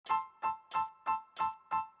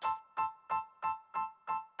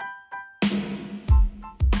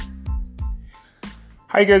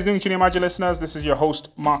How you guys doing, Chinimaji listeners? This is your host,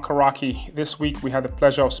 Mark Karaki. This week, we had the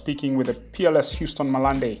pleasure of speaking with the PLS Houston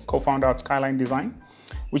Malande, co-founder at Skyline Design,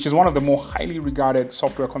 which is one of the more highly regarded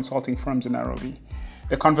software consulting firms in Nairobi.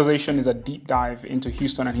 The conversation is a deep dive into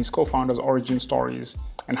Houston and his co-founders' origin stories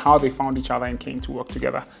and how they found each other and came to work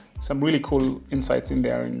together. Some really cool insights in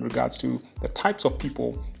there in regards to the types of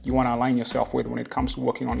people you want to align yourself with when it comes to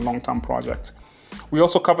working on long-term projects. We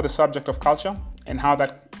also cover the subject of culture and how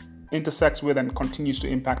that intersects with and continues to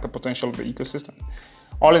impact the potential of the ecosystem.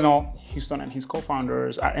 All in all, Houston and his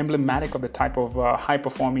co-founders are emblematic of the type of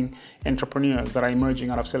high-performing entrepreneurs that are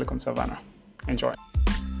emerging out of Silicon Savannah. Enjoy.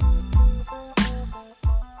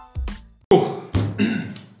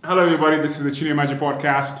 Hello, everybody. This is the Chinimaji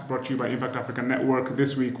podcast brought to you by Impact Africa Network.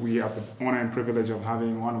 This week, we have the honor and privilege of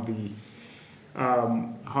having one of the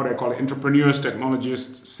entrepreneurs,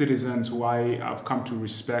 technologists, citizens who I have come to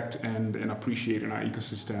respect and appreciate in our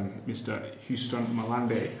ecosystem, Mr. Houston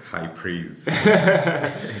Malande. High praise.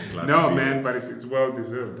 No, man, but it's well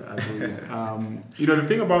deserved, I believe.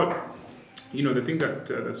 The thing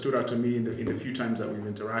that stood out to me in the few times that we've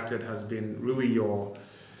interacted has been really your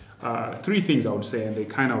three things, I would say, and they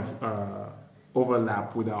kind of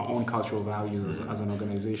overlap with our own cultural values as an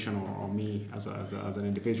organization or me as an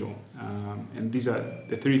individual. And these are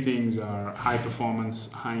the three things are high performance,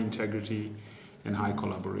 high integrity, and high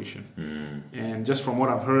collaboration. And just from what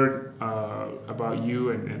I've heard about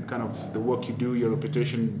you and kind of the work you do, your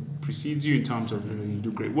reputation precedes you in terms of, you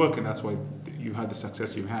do great work, and that's why you had the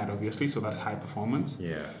success you've had, obviously, so that high performance.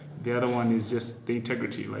 Yeah. The other one is just the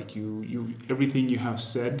integrity, like you everything you have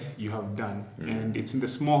said, you have done. And it's in the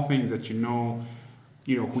small things that you know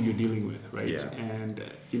who you're dealing with, right? Yeah. And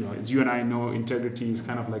as you and I know, integrity is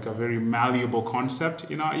kind of like a very malleable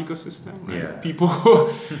concept in our ecosystem, right? Yeah. People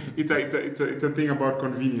it's a thing about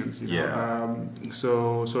convenience, Yeah.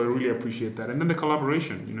 So I really appreciate that. And then the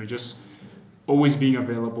collaboration, just always being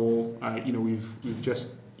available. We've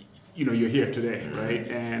just you're here today, right?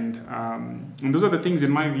 And those are the things, in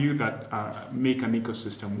my view, that make an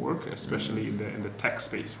ecosystem work, especially in the tech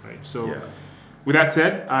space, right? So, with that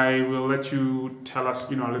said, I will let you tell us,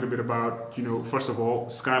 a little bit about, first of all,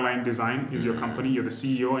 Skyline Design is your company. You're the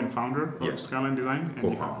CEO and founder of Skyline Design,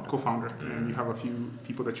 and co-founder, and you have a few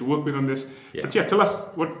people that you work with on this. Yeah. But tell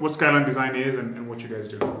us what Skyline Design is and what you guys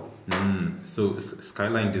do. So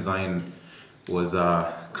Skyline Design was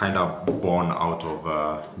kind of born out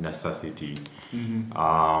of necessity.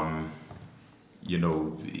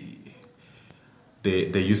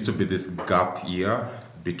 There used to be this gap year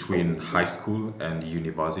between high school and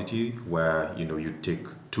university where you take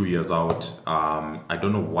 2 years out. I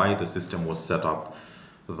don't know why the system was set up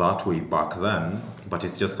that way back then, but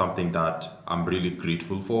it's just something that I'm really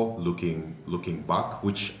grateful for looking back,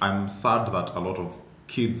 which I'm sad that a lot of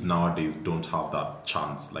kids nowadays don't have that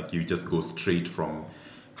chance. Like, you just go straight from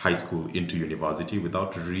high school into university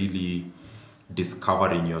without really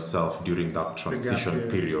discovering yourself during that transition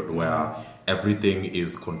period where everything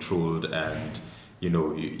is controlled, and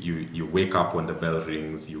you wake up when the bell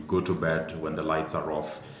rings, you go to bed when the lights are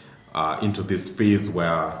off, into this phase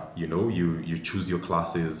where you choose your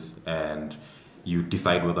classes and you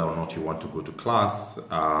decide whether or not you want to go to class,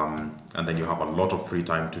 and then you have a lot of free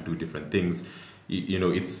time to do different things.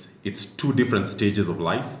 It's two different stages of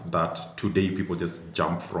life that today people just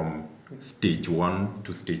jump from stage 1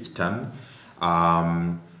 to stage 10.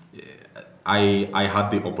 I had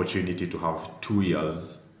the opportunity to have 2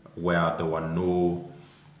 years where there were no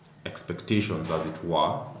expectations, as it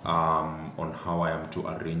were, on how I am to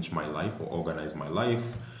arrange my life or organize my life.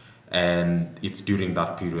 And it's during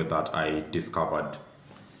that period that I discovered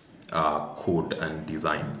code and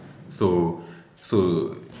design. So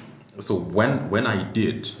when I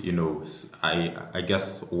did, I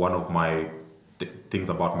guess one of my things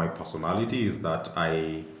about my personality is that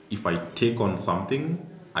if I take on something,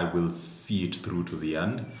 I will see it through to the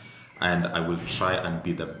end, and I will try and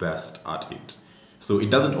be the best at it. So it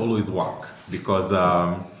doesn't always work because,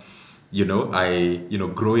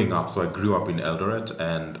 growing up, so I grew up in Eldoret,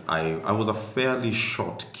 and I was a fairly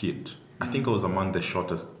short kid. I think I was among the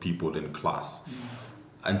shortest people in class.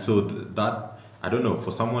 And so that, I don't know,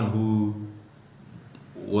 for someone who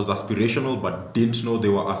was aspirational but didn't know they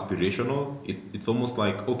were aspirational, it's almost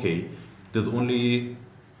like, okay, there's only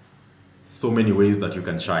so many ways that you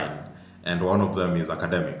can shine, and one of them is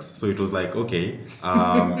academics. So it was like, okay,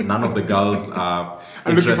 none of the girls are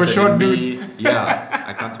interested in me. Yeah,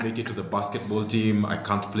 I can't make it to the basketball team. I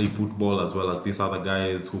can't play football as well as these other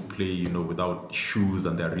guys who play, without shoes,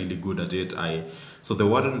 and they're really good at it. So there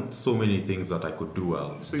weren't so many things that I could do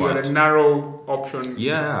well. So you had a narrow option.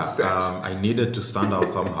 Yeah, set. I needed to stand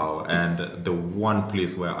out somehow, and the one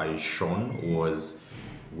place where I shone was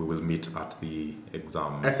we will meet at the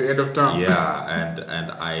exams. At the end of term. Yeah,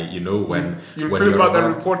 and I, when you when fill you're out the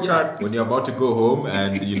about, report card. when you're about to go home,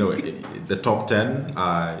 and the top 10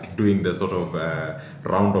 are doing the sort of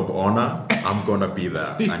round of honor, I'm gonna be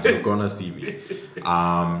there, and you're gonna see me.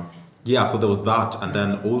 So there was that, and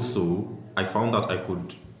then also I found that I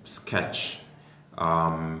could sketch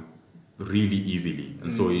really easily,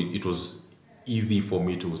 and so it was easy for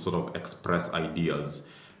me to sort of express ideas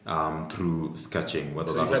through sketching,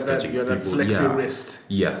 whether that was sketching you had people. that flexi wrist.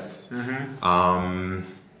 Yes. I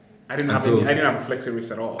didn't have I didn't have a flexi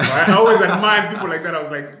wrist at all. I always admired people like that. I was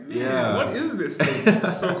like, what is this thing?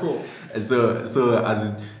 It's so cool.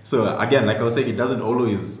 So again, like I was saying, it doesn't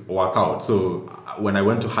always work out. So when I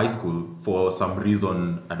went to high school, for some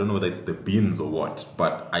reason, I don't know whether it's the beans or what,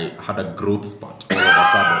 but I had a growth spurt all of a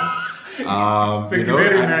sudden. It's like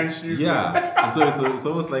very nice. Yeah. So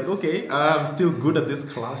it was like, okay, I'm still good at this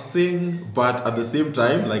class thing, but at the same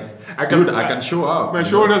time, like, I can show up. My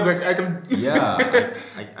shoulders, I can. Yeah.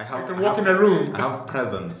 I can walk in a room. I have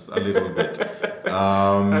presence a little bit.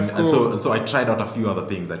 That's cool. And so I tried out a few other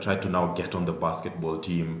things. I tried to now get on the basketball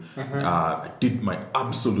team. I did my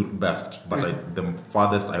absolute best, but the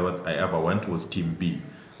farthest I ever went was Team B,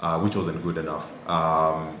 which wasn't good enough.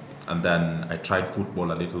 And then I tried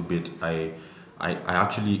football a little bit. I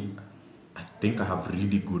think I have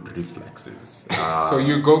really good reflexes. So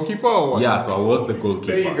you goalkeeper or what? Yeah, so I was the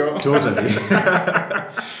goalkeeper. There you go. Totally.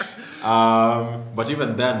 But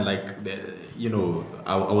even then, like,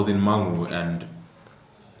 I was in Mangu, and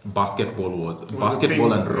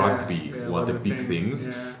basketball and rugby were the big things.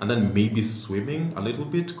 Yeah. And then maybe swimming a little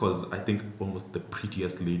bit, because I think almost the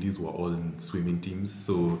prettiest ladies were all in swimming teams,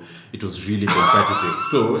 so it was really competitive.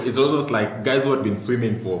 So it's almost like guys who had been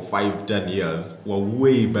swimming for 5-10 years were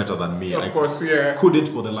way better than me. Of course, yeah. Couldn't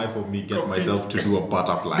for the life of me get myself to do a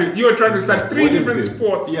butterfly. You were trying to start 3 different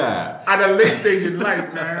sports at a late stage in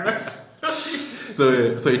life, man. So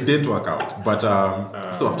it didn't work out. But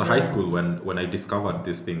so after high school, when I discovered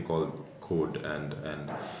this thing called code, and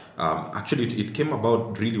actually it came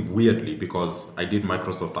about really weirdly, because I did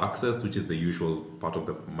Microsoft Access, which is the usual part of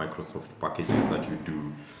the Microsoft packages that you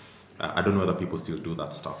do. I don't know whether people still do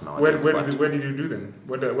that stuff nowadays. Where did you do them?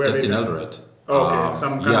 Where just in Eldoret. Oh, okay.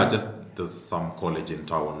 There's some college in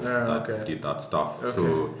town that did that stuff.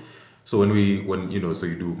 Okay. So when you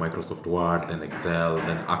do Microsoft Word, then Excel,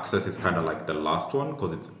 then Access is kind of like the last one,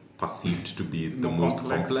 because it's perceived to be the most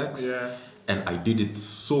complex. Yeah. And I did it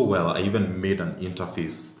so well. I even made an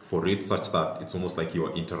interface for it such that it's almost like you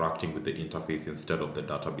are interacting with the interface instead of the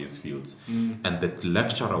database fields. And the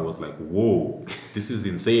lecturer was like, "Whoa, this is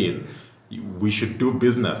insane. We should do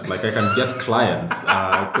business. Like, I can get clients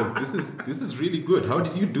because this is really good. How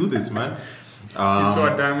did you do this, man?" You saw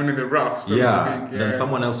a diamond in the rough, so to speak. Yeah. Then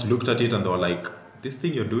someone else looked at it and they were like, "This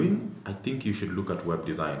thing you're doing, I think you should look at web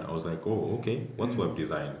design." I was like, "Oh, okay. What's web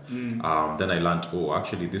design?" Then I learned,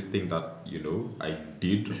 actually, this thing that I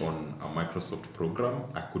did on a Microsoft program,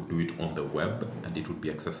 I could do it on the web, and it would be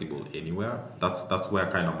accessible anywhere. That's where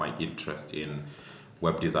kind of my interest in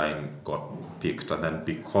web design got picked. And then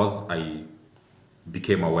because I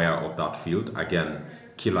became aware of that field, again,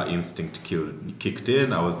 killer instinct kicked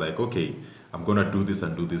in. I was like, okay, I'm gonna do this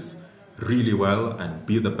and do this really well and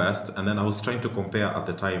be the best. And then I was trying to compare at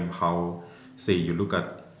the time how, say, you look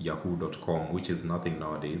at yahoo.com, which is nothing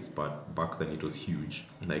nowadays, but back then it was huge.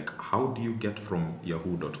 Like, how do you get from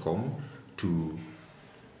yahoo.com to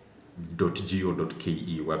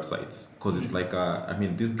 .go.ke websites? Because it's like,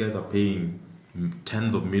 these guys are paying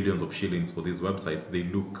tens of millions of shillings for these websites. They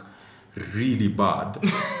look really bad.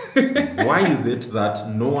 Why is it that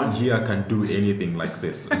no one here can do anything like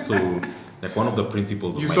this? And so, like, one of the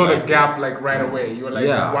principles of you my saw the life gap like right away. You were like,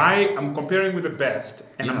 Yeah. why? I'm comparing with the best,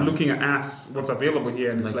 and I'm looking at what's available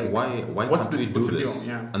here, and it's like, why what's can't we do what's the this?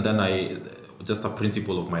 deal? Yeah. And then just a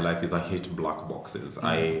principle of my life is I hate black boxes.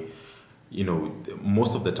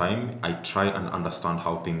 Most of the time I try and understand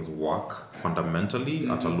how things work fundamentally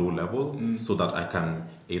at a low level, so that I can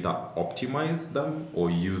either optimize them or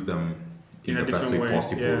use them in the best way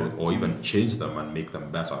possible, or even change them and make them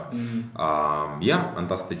better. And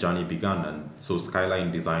that's the journey began. And so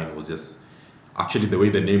Skyline Design was just, actually the way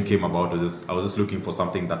the name came about was just, I was just looking for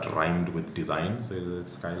something that rhymed with design. So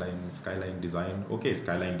it's Skyline Design. Okay,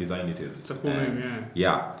 Skyline Design it is. It's a cool name, yeah.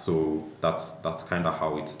 Yeah, so that's kind of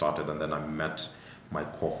how it started. And then I met my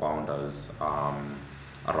co-founders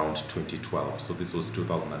around 2012. So this was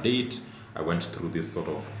 2008. I went through this sort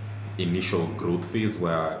of initial growth phase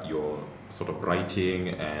where you're sort of writing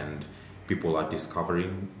and people are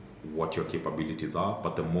discovering what your capabilities are,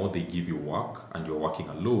 but the more they give you work and you're working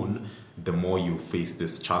alone, the more you face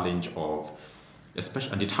this challenge of,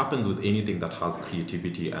 especially, and it happens with anything that has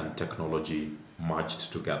creativity and technology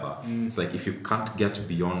merged together. It's like if you can't get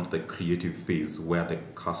beyond the creative phase where the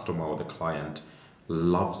customer or the client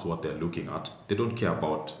loves what they're looking at, they don't care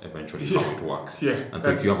about eventually how it works. Yeah, and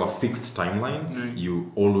so if you have a fixed timeline,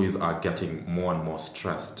 you always are getting more and more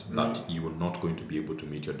stressed that you are not going to be able to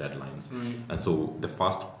meet your deadlines. And so the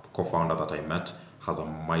first co-founder that I met has a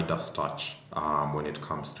Midas touch when it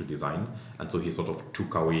comes to design, and so he sort of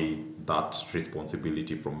took away that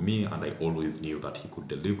responsibility from me, and I always knew that he could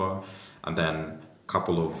deliver. And then a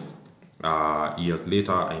couple of years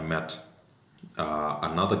later, I met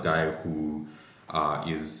another guy who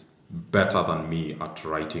is better than me at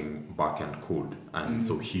writing back-end code, and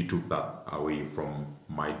so he took that away from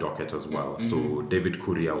my docket as well. So David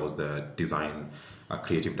Kuria was the design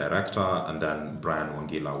creative director, and then Brian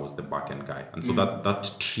Wangila was the back-end guy, and so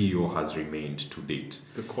that trio has remained to date.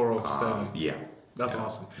 The core of styling. Yeah. That's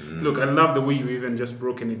awesome. Look, I love the way you've even just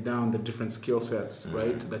broken it down, the different skill sets,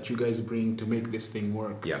 right, that you guys bring to make this thing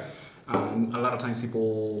work. Yeah. A lot of times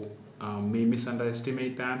people may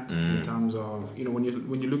misunderestimate that in terms of, when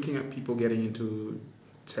you're looking at people getting into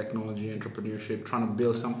technology, entrepreneurship, trying to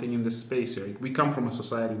build something in this space, right? We come from a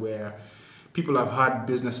society where people have had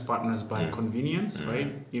business partners by convenience,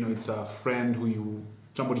 right? It's a friend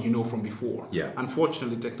somebody you know from before. Yeah.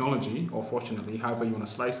 Unfortunately, technology, or fortunately, however you want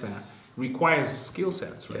to slice that, requires skill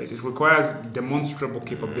sets, right? Yes. It requires demonstrable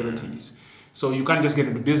capabilities. So you can't just get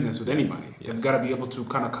into business with anybody. You've got to be able to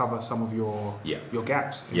kind of cover some of your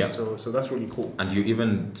gaps. Yeah. So that's really cool. And you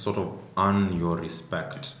even sort of earn your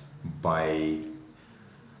respect by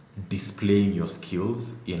displaying your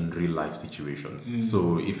skills in real life situations.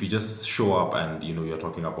 So if you just show up and you're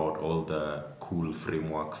talking about all the cool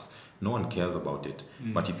frameworks, no one cares about it.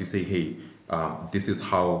 But if you say, hey, this is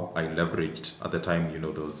how I leveraged at the time,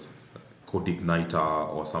 those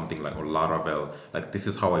CodeIgniter or something like, or Laravel, like this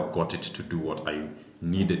is how I got it to do what I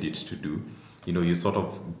needed it to do. You sort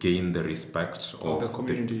of gain the respect of the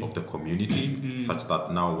community, such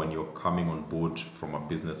that now when you're coming on board from a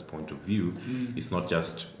business point of view, it's not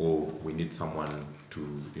just, we need someone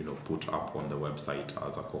to put up on the website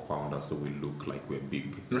as a co-founder so we look like we're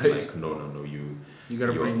big. It's like, no,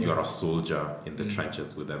 you're a soldier in the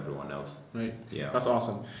trenches with everyone else. Right. Yeah. That's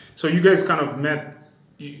awesome. So you guys kind of met.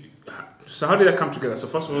 So how did that come together? So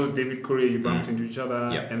first of all, David Kuria, you bumped into each other,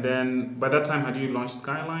 and then by that time, had you launched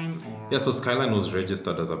Skyline? Or? Yeah, so Skyline was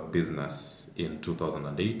registered as a business in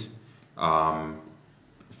 2008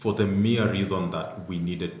 for the mere reason that we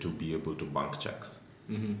needed to be able to bank checks.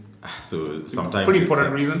 So sometimes pretty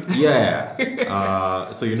important reason.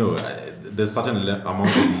 Yeah. So there's certain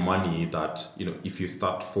amount of money that if you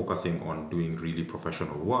start focusing on doing really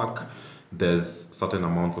professional work, there's certain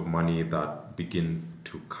amounts of money that begin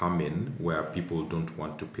to come in where people don't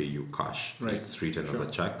want to pay you cash. Right. It's written as a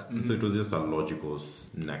check. So it was just a logical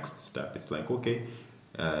next step. It's like, okay,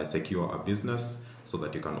 secure a business so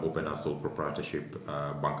that you can open a sole proprietorship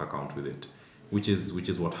bank account with it, which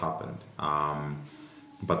is what happened.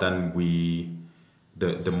 But then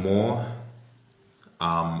the more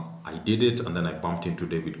I did it, and then I bumped into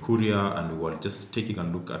David Kuria, and we were just taking a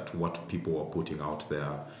look at what people were putting out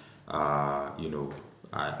there. I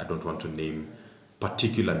don't want to name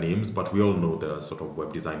particular names, but we all know the sort of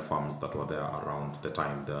web design firms that were there around the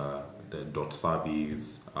time, the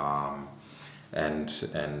 .Savis, and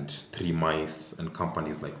 3Mice and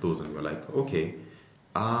companies like those, and we're like, okay,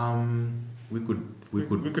 we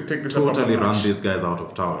could take this totally run these guys out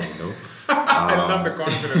of town, I love the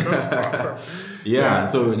confidence. That's awesome. Yeah,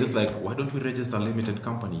 so we're just like, why don't we register a limited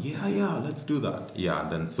company? Yeah, let's do that. Yeah,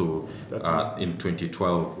 and then so in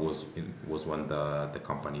 2012 was when the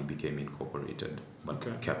company became incorporated,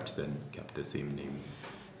 but kept the same name.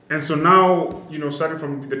 And so now, starting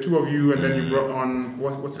from the two of you, and then you brought on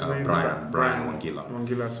what's his name? Brian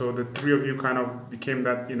Wangila. So the three of you kind of became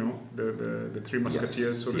that, the three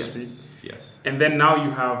musketeers, so to speak. Yes. And then now you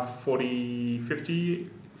have 50.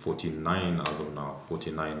 49 as of now,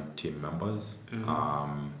 49 team members,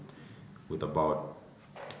 with about,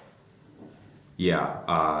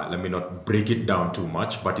 let me not break it down too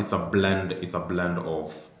much, but it's a blend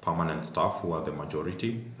of permanent staff who are the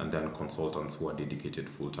majority, and then consultants who are dedicated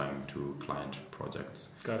full-time to client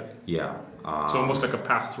projects. Got it. Yeah. So almost like a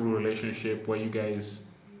pass-through relationship where you guys...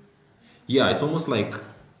 Yeah, it's almost like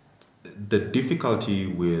the difficulty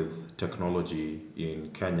with technology in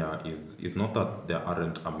Kenya is not that there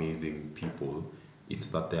aren't amazing people, it's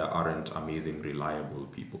that there aren't amazing reliable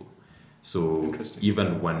people. So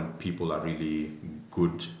even when people are really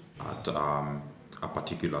good at a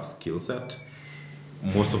particular skill set,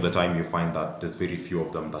 most of the time you find that there's very few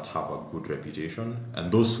of them that have a good reputation,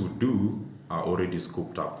 and those who do are already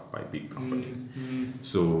scooped up by big companies.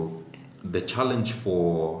 So the challenge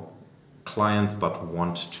for clients that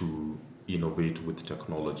want to innovate with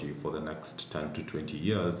technology for the next 10 to 20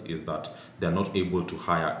 years is that they're not able to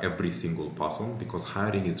hire every single person, because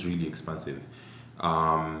hiring is really expensive.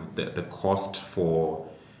 The cost for,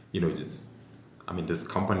 there's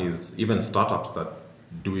companies, even startups that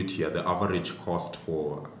do it here, the average cost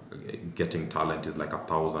for getting talent is like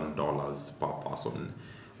 $1,000 per person.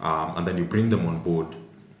 And then you bring them on board,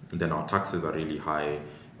 then our taxes are really high,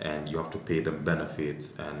 and you have to pay them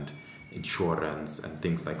benefits and insurance and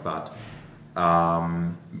things like that.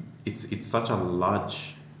 It's such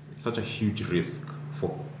a huge risk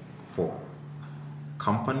for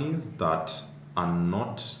companies that are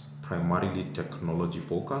not primarily technology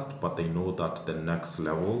focused, but they know that the next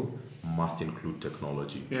level must include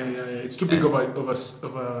technology. Yeah. It's too big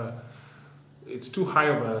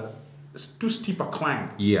it's too steep a climb.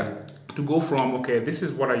 Yeah. To go from, okay, this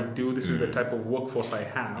is what I do, this is the type of workforce I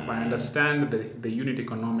have. I understand the unit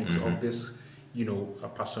economics of this, a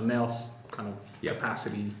personnel's kind of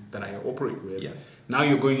capacity that I operate with. Yes. Now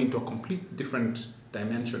you're going into a complete different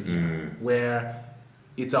dimension here, where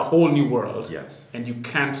it's a whole new world. Yes. And you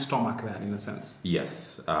can't stomach that in a sense.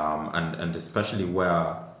 Yes. And especially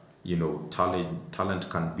where, talent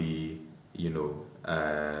can be,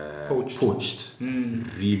 poached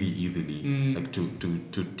really easily. Like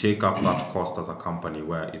to take up that cost as a company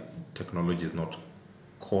where technology is not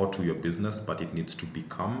core to your business, but it needs to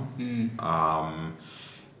become.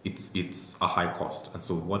 It's a high cost. And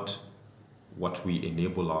so what we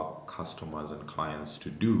enable our customers and clients to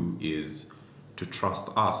do is to trust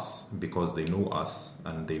us, because they know us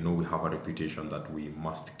and they know we have a reputation that we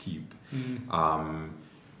must keep.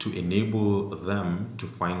 To enable them to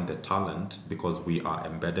find the talent, because we are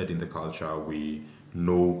embedded in the culture, we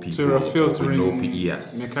know people. So you're filtering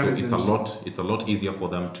yes. mechanisms. So it's a lot easier for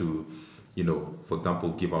them to, for example,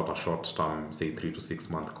 give out a short-term, say 3 to 6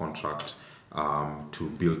 month contract to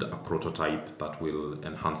build a prototype that will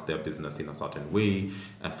enhance their business in a certain way,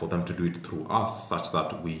 and for them to do it through us, such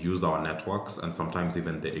that we use our networks and sometimes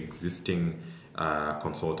even the existing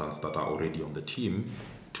consultants that are already on the team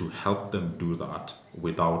to help them do that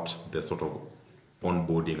without the sort of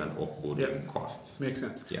onboarding and offboarding costs. Makes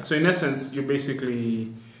sense. Yeah. So in essence, you're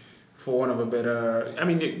basically, for want of a better,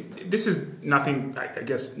 this is nothing, I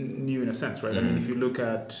guess, new in a sense, right? If you look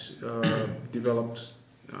at developed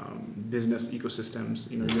business ecosystems,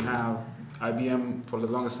 you have IBM for the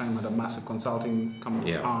longest time had a massive consulting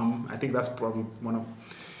arm. I think that's probably one of,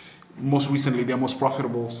 most recently, their most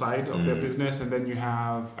profitable side of their business. And then you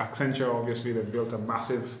have Accenture, obviously, they've built a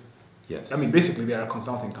massive, basically they're a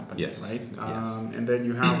consulting company, right? And then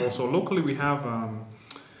you have also, locally, we have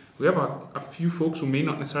a few folks who may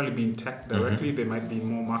not necessarily be in tech directly. They might be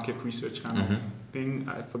more market research kind of thing.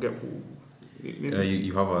 I forget who.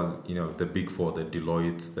 You have the big four, the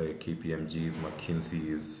Deloittes, the KPMGs,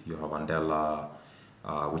 McKinsey's. You have Andela,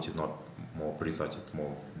 which is not more research; it's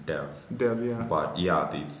more dev. Yeah. But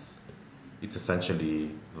it's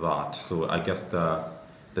essentially that. So I guess the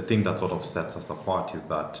thing that sort of sets us apart is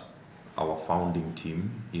that our founding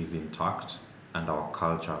team is intact and our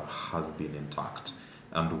culture has been intact,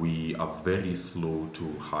 and we are very slow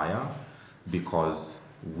to hire, because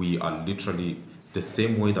we are literally the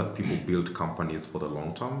same way that people build companies for the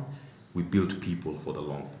long term. We build people for the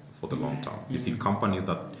long term. You see,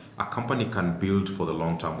 a company can build for the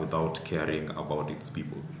long term without caring about its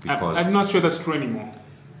people. Because I'm not sure that's true anymore.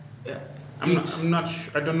 I'm not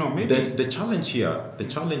sure. I don't know. Maybe the challenge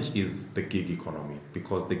is the gig economy,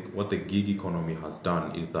 because what the gig economy has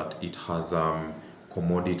done is that it has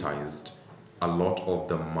commoditized a lot of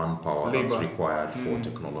the manpower that's required for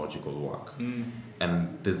technological work.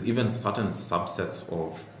 And there's even certain subsets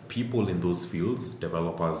of people in those fields,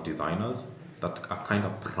 developers, designers, that are kind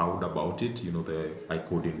of proud about it. The I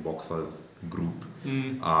Code in Boxers group,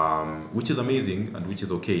 which is amazing and which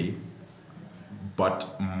is okay. But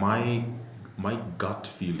my gut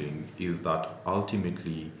feeling is that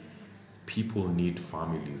ultimately people need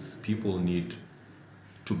families. People need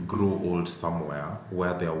to grow old somewhere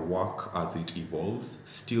where their work as it evolves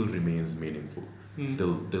still remains meaningful.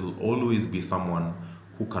 There'll always be someone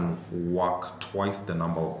who can work twice the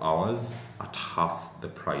number of hours at half the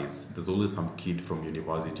price. There's always some kid from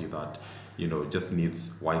university that just needs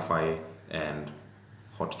Wi-Fi and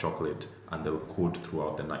hot chocolate and they'll code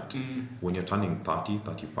throughout the night. When you're turning 30,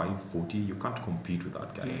 35, 40, you can't compete with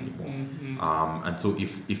that guy anymore. And so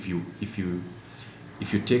if you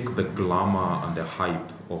take the glamour and the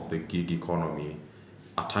hype of the gig economy,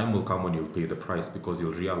 a time will come when you'll pay the price, because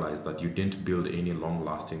you'll realize that you didn't build any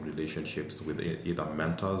long-lasting relationships with either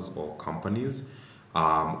mentors or companies,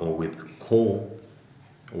 or with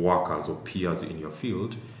co-workers or peers in your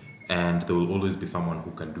field, and there will always be someone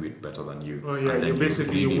who can do it better than you. Oh yeah, and you're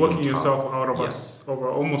basically working yourself out of Yes. over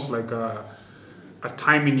almost like a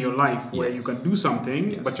time in your life where you can do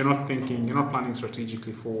something, but you're not thinking, you're not planning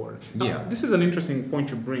strategically forward. Now, this is an interesting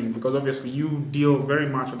point you bring, because obviously you deal very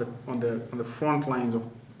much on the front lines of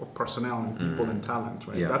personnel and people and talent,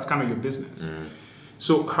 right? That's kind of your business.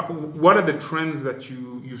 So what are the trends that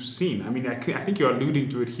you've seen? I mean, I think you're alluding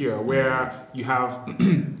to it here, where you have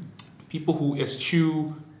people who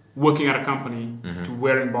eschew working at a company to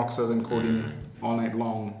wearing boxers and coding all night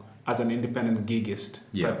long as an independent gigist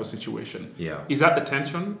type of situation. Is that the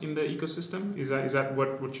tension in the ecosystem? Is that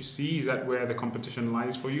what you see? Is that where the competition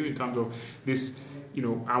lies for you in terms of this,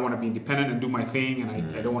 I want to be independent and do my thing, and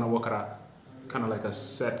I don't want to work at a kind of like a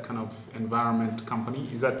set kind of environment company?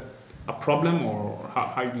 Is that a problem, or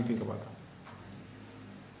how do you think about that?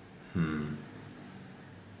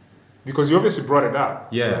 Because you obviously brought it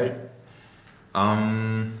up, right?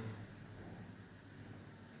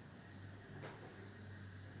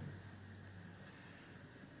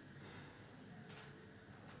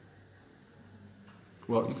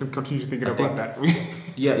 Well, you can continue thinking about that.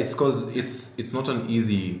 Yeah, it's because it's not an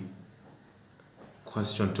easy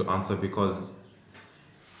question to answer, because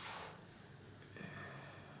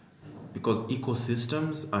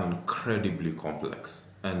ecosystems are incredibly complex,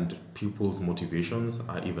 and people's motivations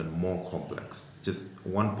are even more complex. Just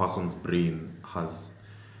one person's brain has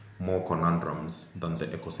more conundrums than the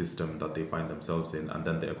ecosystem that they find themselves in, and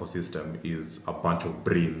then the ecosystem is a bunch of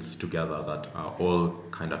brains together that are all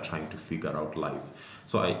kind of trying to figure out life.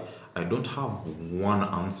 So I don't have one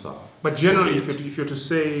answer. But generally, if you're to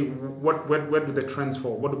say, what do the trends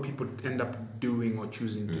fall? What do people end up doing or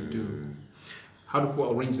choosing to do? How do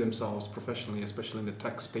people arrange themselves professionally, especially in the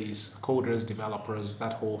tech space, coders, developers,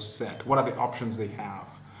 that whole set? What are the options they have?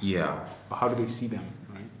 Yeah. Or how do they see them,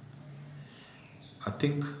 right? I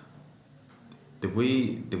think the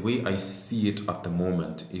way I see it at the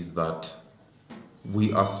moment is that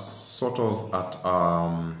we are sort of at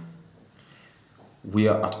a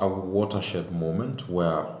watershed moment,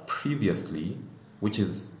 where previously, which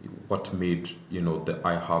is what made the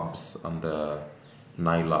iHubs and the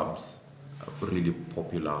NiLabs really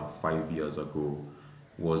popular 5 years ago,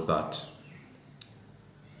 was that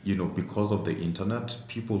because of the internet,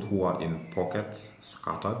 people who are in pockets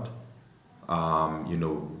scattered,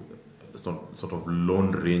 sort of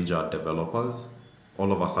lone ranger developers,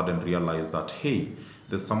 all of a sudden realize that, hey,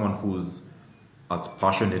 there's someone who's as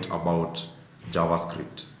passionate about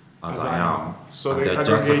JavaScript as I am, so and they're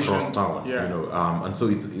just across town, and so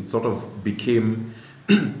it sort of became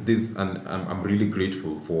this, and I'm really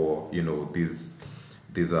grateful for these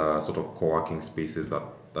sort of co-working spaces that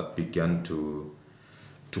began to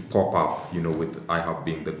pop up, with iHub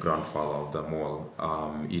being the grandfather of them all.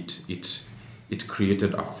 It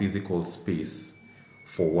created a physical space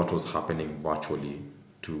for what was happening virtually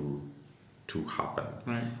to happen.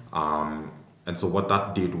 Right. And so what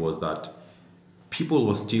that did was that people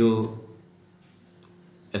were still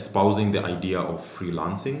espousing the idea of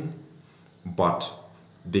freelancing, but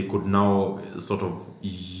they could now sort of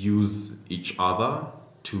use each other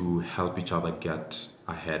to help each other get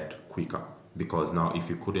ahead quicker. Because now, if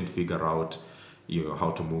you couldn't figure out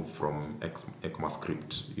how to move from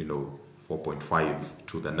ECMAScript 4.5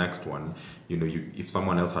 to the next one, if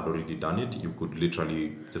someone else had already done it, you could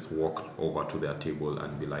literally just walk over to their table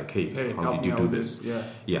and be like, hey, how did you do this?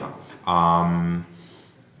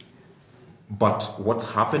 But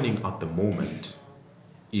what's happening at the moment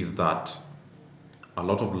is that a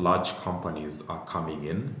lot of large companies are coming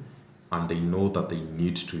in, and they know that they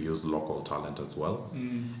need to use local talent as well.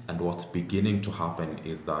 And what's beginning to happen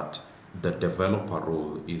is that the developer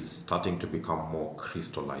role is starting to become more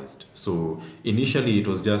crystallized. So initially it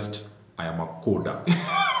was just, I am a coder.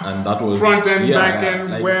 And that was front end, back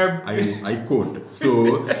end, web. I code.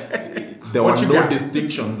 So there were no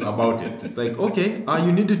distinctions about it. It's like, okay,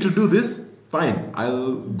 you needed to do this. Fine,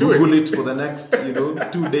 I'll Google it for the next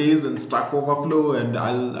 2 days and Stack Overflow, and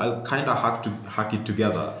I'll kind of hack it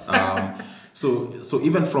together. So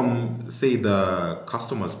even from, say, the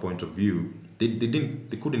customer's point of view,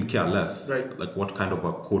 they couldn't care less, right, like what kind of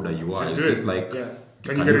a coder you are. It's just like,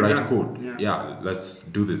 can you write code? Yeah, let's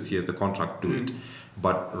do this. Here's the contract. Do it.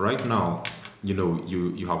 But right now, you know,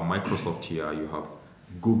 you have Microsoft here, you have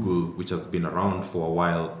Google, which has been around for a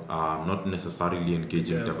while, not necessarily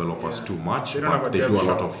engaging developers too much, but they do a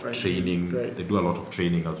lot of training. Right. They do a lot of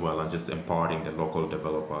training as well, and just empowering the local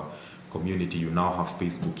developer community. You now have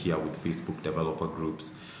Facebook here with Facebook developer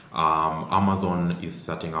groups. Amazon is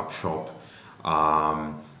setting up shop.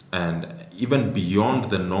 And even beyond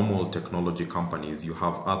the normal technology companies, you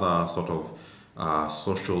have other sort of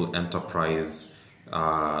social enterprise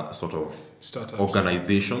sort of startups,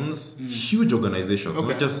 organizations, huge organizations,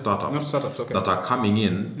 not just startups, that are coming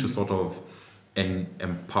in to sort of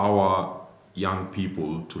empower young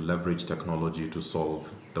people to leverage technology to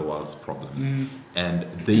solve the world's problems. And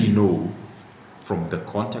they know from the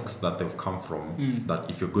context that they've come from that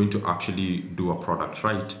if you're going to actually do a product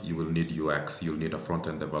right, you will need UX, you'll need a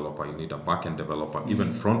front-end developer, you need a back-end developer.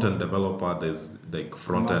 Even front-end developer, there's like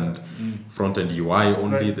front-end UI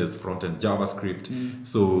only, there's front-end JavaScript.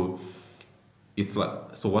 So it's like,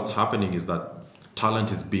 so what's happening is that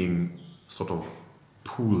talent is being sort of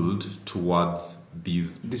pulled towards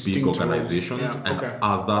these big organizations, and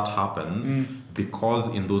as that happens, because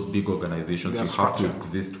in those big organizations you have to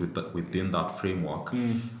exist within that framework,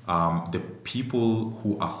 the people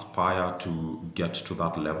who aspire to get to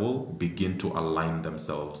that level begin to align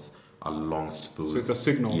themselves alongst those. So it's a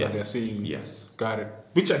signal that they're seeing. Yes. Got it.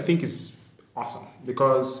 Which I think is awesome,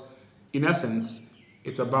 because in essence,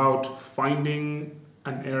 it's about finding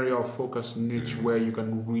an area of focus niche where you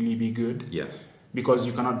can really be good. Yes. Because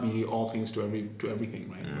you cannot be all things to everything,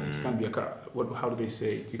 right? You can't be how do they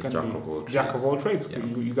say? You can't be jack of all trades. Yeah.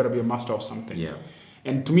 You got to be a master of something. Yeah.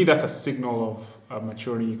 And to me, that's a signal of a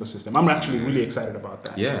maturing ecosystem. I'm actually really excited about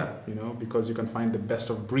that. Yeah. You know, because you can find the best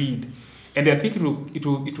of breed, and I think it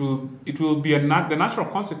will be the natural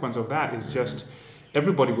consequence of that is just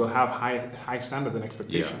everybody will have high standards and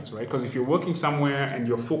expectations, right? Because if you're working somewhere and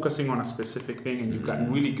you're focusing on a specific thing and you've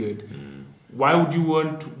gotten really good. Why would you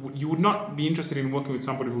would not be interested in working with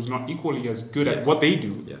somebody who's not equally as good at what they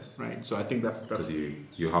do? Yes. Right. So I think that's because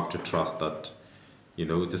you have to trust that, you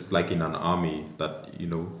know, just like in an army, that, you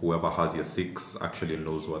know, whoever has your six actually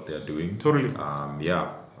knows what they're doing. Totally.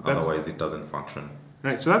 Otherwise it doesn't function.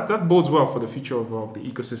 Right. So that bodes well for the future of the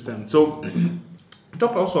ecosystem. So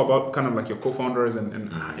talk also about kind of like your co-founders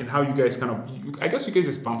and how you guys kind of, I guess you guys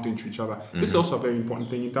just bumped into each other. This is also a very important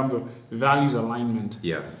thing in terms of values alignment.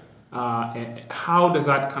 Yeah. How did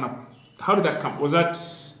that come?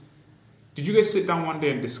 Did you guys sit down one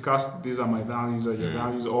day and discuss these are my values or your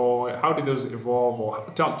values, or how did those evolve, or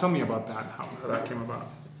tell me about that, how that came about?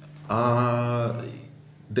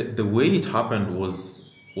 The way it happened was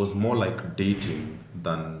more like dating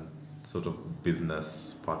than sort of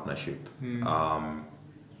business partnership. I'm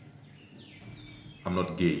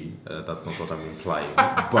not gay, that's not what I'm implying,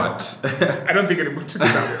 but I don't think anyone took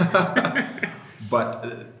it that way. But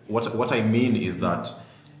what I mean is that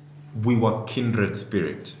we were kindred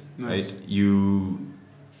spirit, right?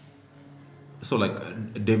 So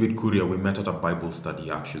like David Kuria, we met at a Bible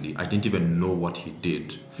study actually. I didn't even know what he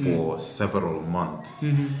did for several months.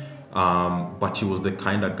 But he was the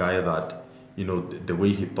kind of guy that, you know, the way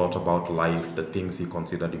he thought about life, the things he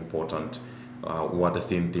considered important were the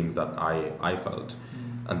same things that I felt.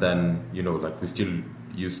 And then, you know, like we still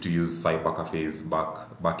used to use cyber cafes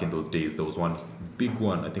back in those days. There was one big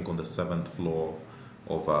one, I think, on the 7th floor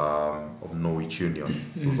of Norwich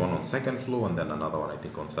Union. There was one on 2nd floor and then another one, I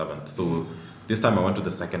think, on 7th. So this time I went to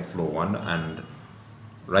the 2nd floor one, and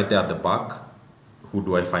right there at the back, who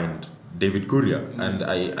do I find? David Kuria. And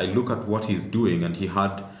I look at what he's doing, and he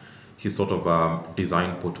had his sort of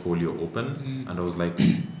design portfolio open, and I was like,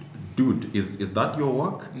 dude, is that your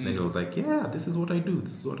work? Then he was like, yeah, this is what I do.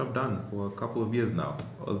 This is what I've done for a couple of years now.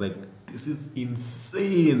 I was like, this is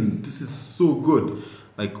insane. This is so good.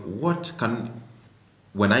 Like,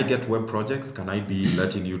 when I get web projects, can I be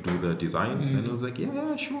letting you do the design? And he was like,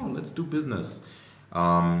 yeah, sure, let's do business.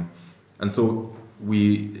 And so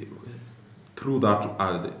through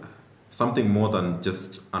that, something more than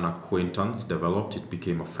just an acquaintance developed. It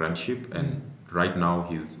became a friendship, and right now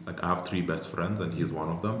I have 3 best friends, and he's one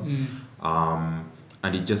of them.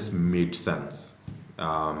 And it just made sense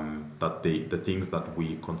that the things that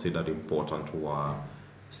we considered important were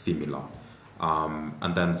similar.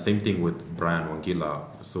 And then same thing with Brian Wangila.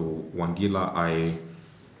 So Wangila,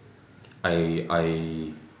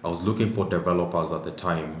 I was looking for developers at the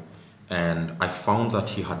time, and I found that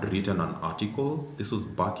he had written an article. This was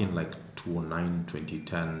back in like 2009,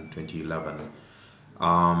 2010, 2011.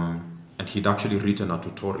 And he'd actually written a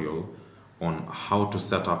tutorial on how to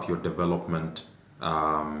set up your development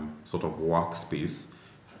sort of workspace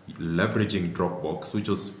leveraging Dropbox, which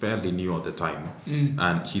was fairly new at the time.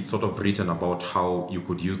 And he'd sort of written about how you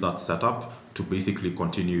could use that setup to basically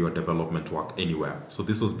continue your development work anywhere. So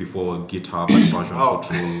this was before GitHub and version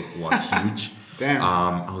control were huge. Damn.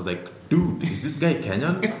 I was like, dude, is this guy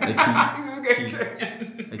Kenyan?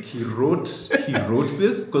 He wrote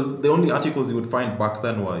this, because the only articles you would find back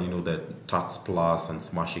then were, the Tats Plus and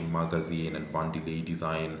Smashing Magazine and Vandelay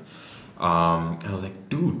Design. And I was like,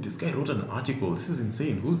 dude, this guy wrote an article. This is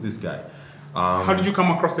insane. Who's this guy? How did you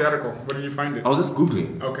come across the article? Where did you find it? I was just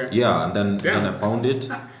Googling. Okay. Yeah, and then I found it.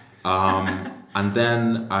 And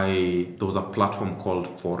then there was a platform called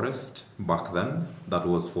Forest back then that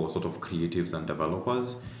was for sort of creatives and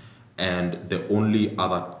developers. And there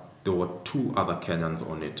were two other Kenyans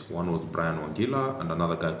on it. One was Brian Wangila and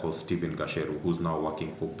another guy called Stephen Gasheru, who's now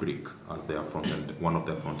working for Brick as one of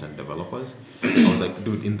their front-end developers. I was like,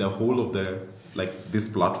 dude, in the whole of this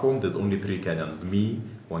platform, there's only 3 Kenyans, me,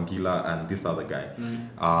 Wangila, and this other guy.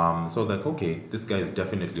 So I was like, okay, this guy is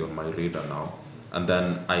definitely on my radar now. And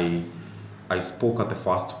then I spoke at the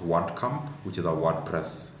first WordCamp, which is a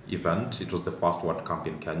WordPress event. It was the first WordCamp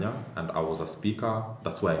in Kenya, and I was a speaker.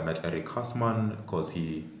 That's where I met Eric Hassman, because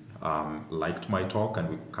he liked my talk, and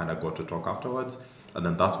we kind of got to talk afterwards. And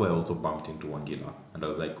then that's where I also bumped into Wangila, and I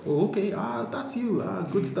was like, oh, okay, that's you,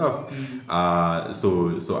 good stuff.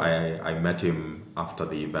 So I met him after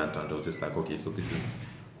the event, and I was just like, okay, so this is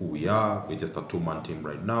who we are. We're just a 2-man team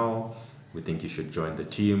right now. We think you should join the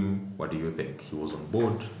team. What do you think? He was on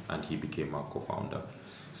board, and he became our co-founder.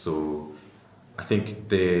 So I think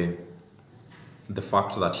the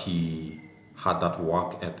fact that he had that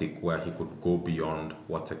work ethic where he could go beyond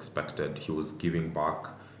what's expected, he was giving back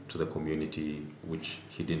to the community, which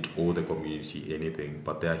he didn't owe the community anything,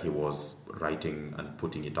 but there he was writing and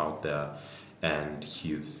putting it out there, and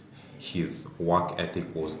his work ethic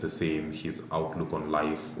was the same, his outlook on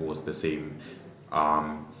life was the same.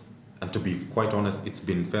 And to be quite honest, it's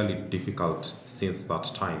been fairly difficult since that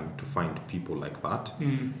time to find people like that.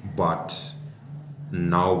 But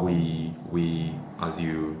now we as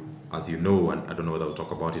you know, and I don't know whether we'll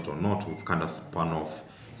talk about it or not, we've kind of spun off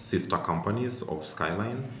sister companies of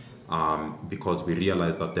Skyline, because we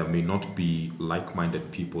realize that there may not be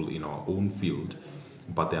like-minded people in our own field,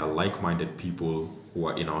 but there are like-minded people who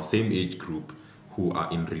are in our same age group, who are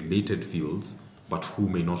in related fields, but who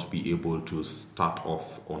may not be able to start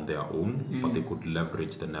off on their own, but they could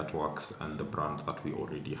leverage the networks and the brand that we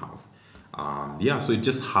already have. So it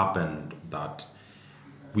just happened that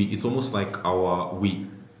it's almost like we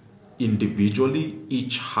individually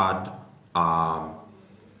each had a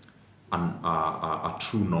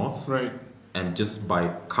true north. Right. And just by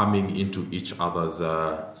coming into each other's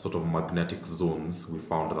sort of magnetic zones, we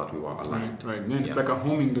found that we were aligned. Right. Man, it's like a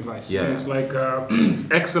homing device. Yeah. Man. It's like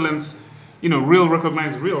excellence. Real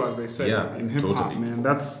recognize real, as they say in hip hop. Totally. Man,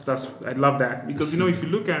 that's I love that, because if you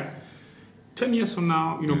look at 10 years from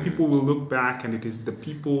now, people will look back, and it is the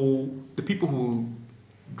people who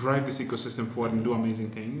drive this ecosystem forward and do amazing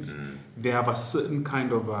things. They have a certain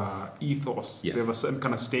kind of ethos. Yes. They have a certain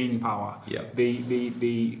kind of staying power. Yeah.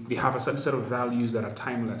 They have a certain set of values that are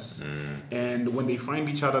timeless. And when they find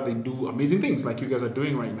each other, they do amazing things like you guys are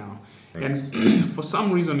doing right now. Thanks. And for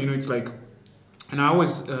some reason, it's like, and I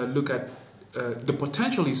always look at the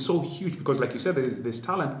potential is so huge, because like you said, there's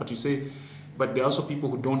talent, but there are also people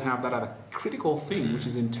who don't have that other critical thing, which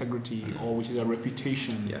is integrity, or which is a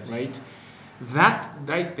reputation, Yes. right? That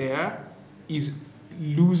right there is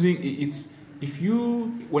losing. It's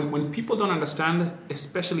when people don't understand,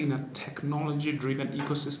 especially in a technology-driven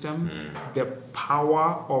ecosystem, the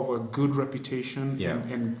power of a good reputation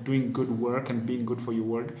and doing good work and being good for your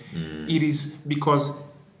word. It is because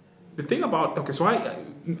the thing about so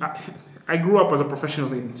I grew up as a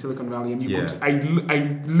professional in Silicon Valley, and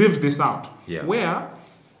I lived this out, where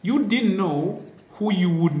you didn't know who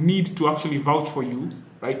you would need to actually vouch for you,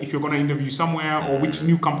 right? If you're going to interview somewhere, or which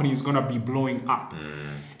new company is going to be blowing up.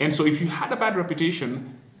 And so if you had a bad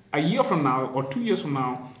reputation, a year from now or 2 years from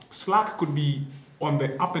now, Slack could be on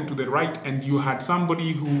the up and to the right, and you had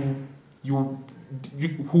somebody who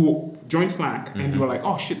joined Slack, and you were like,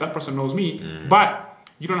 oh shit, that person knows me, but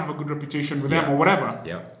you don't have a good reputation with them or whatever.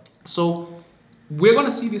 Yeah. So we're going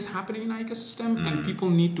to see this happening in our ecosystem, and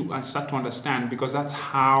people need to start to understand, because that's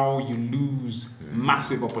how you lose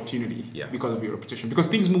massive opportunity because of your reputation. Because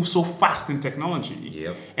things move so fast in technology,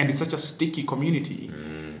 and it's such a sticky community,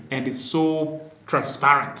 and it's so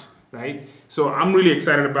transparent, right? So I'm really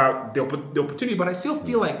excited about the opportunity, but I still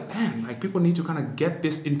feel like, man, like people need to kind of get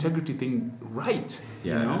this integrity thing right.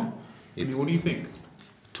 Yeah. You know? What do you think?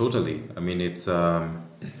 Totally. I mean, it's a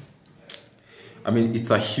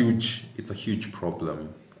huge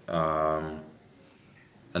problem. And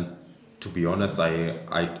to be honest,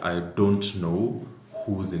 I don't know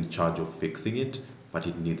who's in charge of fixing it, but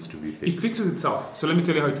it needs to be fixed. It fixes itself. So let me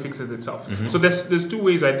tell you how it fixes itself. So there's two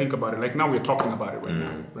ways I think about it. Like now we're talking about it right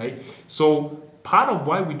now, right? So part of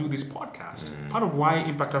why we do this podcast, part of why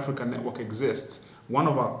Impact Africa Network exists, one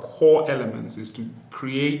of our core elements is to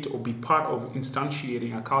create or be part of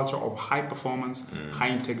instantiating a culture of high performance, high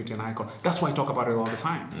integrity, and high quality. That's why I talk about it all the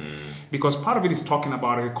time. Because part of it is talking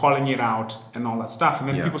about it, calling it out, and all that stuff. And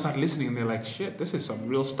then people start listening and they're like, shit, this is some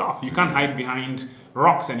real stuff. You can't hide behind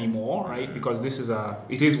rocks anymore, right? Because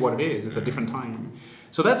it is what it is. It's a different time.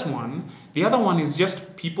 So that's one. The other one is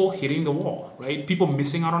just people hitting the wall, right? People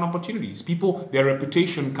missing out on opportunities. People, their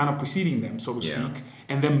reputation kind of preceding them, so to speak,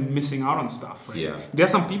 and them missing out on stuff, right? Yeah. There are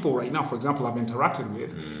some people right now, for example, I've interacted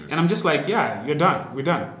with, and I'm just like, yeah, you're done. We're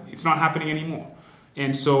done. It's not happening anymore.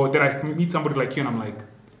 And so then I meet somebody like you, and I'm like,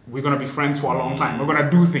 we're going to be friends for a long time. We're going to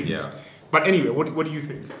do things. Yeah. But anyway, what do you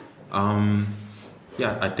think?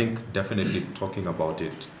 Yeah, I think definitely talking about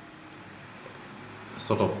it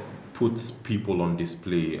sort of puts people on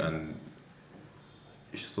display and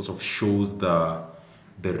sort of shows the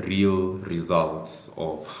real results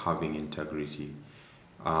of having integrity.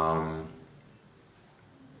 I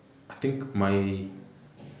think my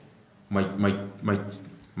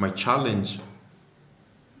challenge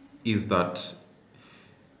is that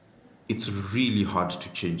it's really hard to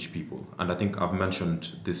change people, and I think I've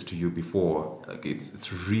mentioned this to you before. Like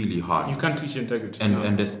it's really hard. You can't teach integrity,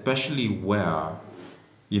 and especially where,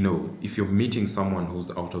 if you're meeting someone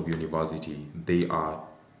who's out of university, they are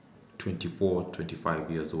 24,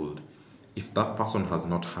 25 years old. If that person has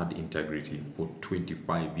not had integrity for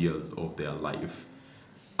 25 years of their life,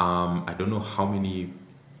 I don't know how many,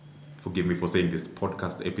 forgive me for saying this,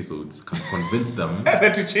 podcast episodes can convince them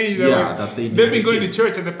that to change their ways. That they've been going to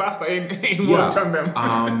church and the pastor ain't worked on them.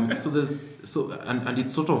 And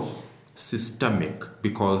it's sort of systemic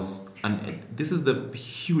because, and this is the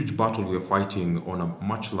huge battle we're fighting on a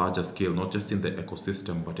much larger scale, not just in the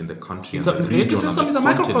ecosystem, but in the country. The ecosystem is a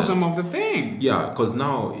microcosm of the thing. Yeah, because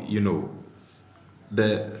now,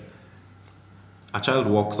 a child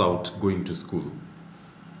walks out going to school.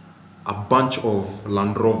 A bunch of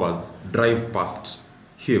Land Rovers drive past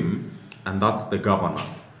him, and that's the governor,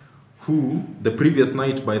 who the previous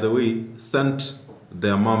night, by the way, sent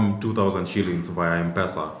their mom 2,000 shillings via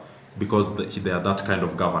M-Pesa, because they are that kind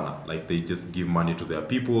of governor. Like, they just give money to their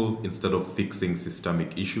people instead of fixing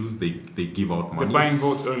systemic issues. They give out money. They're buying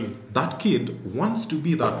votes early. That kid wants to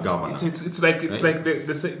be that governor. It's like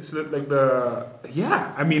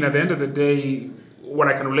yeah. I mean, at the end of the day, what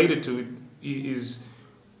I can relate it to is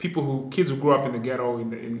kids who grew up in the ghetto,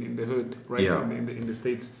 in the hood, right? Yeah. In the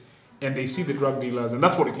States, and they see the drug dealers, and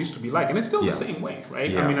that's what it used to be like, and it's still the same way, right?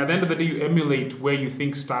 Yeah. I mean, at the end of the day, you emulate where you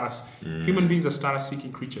think human beings are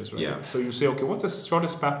status-seeking creatures, right? Yeah. So you say, okay, what's the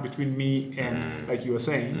shortest path between me and, like you were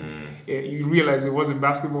saying, you realize it wasn't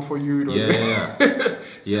basketball for you. It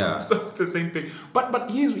was so it's the same thing. But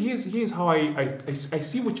here's how I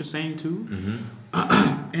see what you're saying too,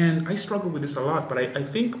 and I struggle with this a lot. But I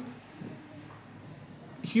think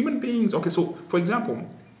human beings. Okay, so for example,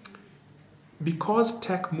 because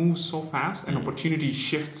tech moves so fast and opportunity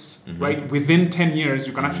shifts, right? Within 10 years,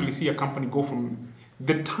 you can actually see a company go from...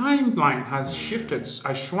 The timeline has shifted,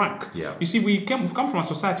 has shrunk. Yeah. You see, we've come from a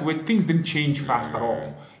society where things didn't change fast at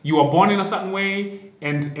all. You were born in a certain way,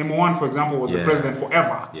 and M1, for example, was the president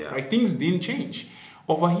forever. Yeah. Right? Things didn't change.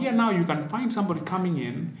 Over here now, you can find somebody coming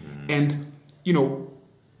in and,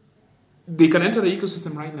 they can enter the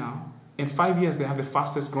ecosystem right now. In 5 years, they have the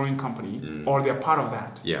fastest growing company, or they're part of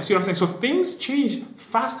that. Yeah. You see what I'm saying? So things change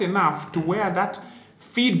fast enough to where that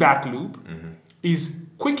feedback loop is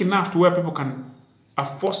quick enough to where people are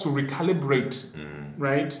forced to recalibrate,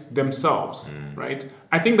 right, themselves, right?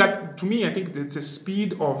 I think that, to me, I think it's the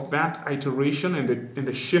speed of that iteration and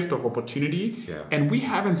the shift of opportunity, and we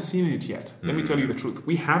haven't seen it yet. Let me tell you the truth.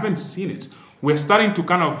 We haven't seen it. We're starting to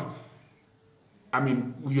kind of,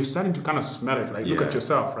 you're starting to kind of smell it. Like, look at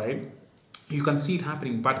yourself, right? You can see it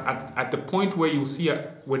happening, but at the point where you see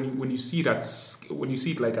it, when you see it at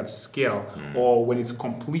scale, or when it's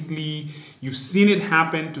completely, you've seen it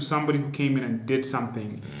happen to somebody who came in and did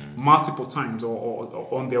something multiple times, or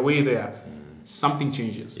on their way there, something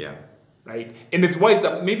changes. Yeah. Right, and it's why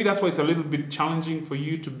maybe that's why it's a little bit challenging for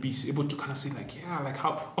you to be able to kind of say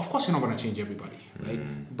how. Of course, you're not going to change everybody,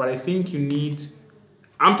 right? But I think you need.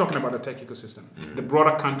 I'm talking about the tech ecosystem, the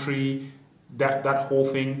broader country, that whole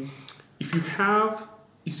thing. If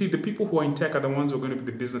you see, the people who are in tech are the ones who are going to be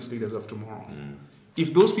the business leaders of tomorrow.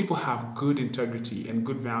 If those people have good integrity and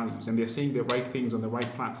good values, and they're saying the right things on the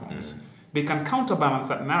right platforms, they can counterbalance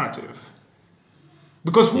that narrative.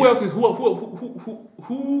 Because who else is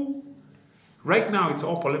who right now it's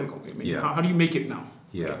all political. I mean, how do you make it now?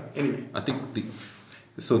 Yeah. Anyway, I think the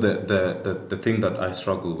thing that I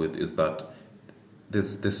struggle with is that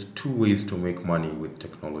there's two ways to make money with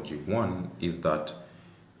technology. One is that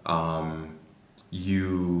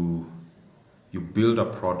you build a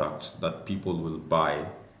product that people will buy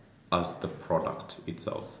as the product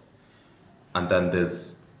itself, and then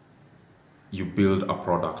you build a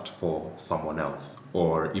product for someone else,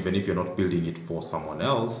 or even if you're not building it for someone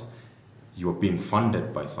else, you're being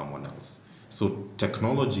funded by someone else. So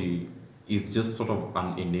technology is just sort of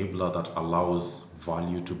an enabler that allows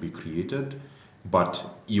value to be created, but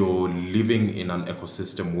you're living in an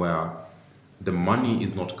ecosystem where the money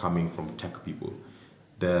is not coming from tech people.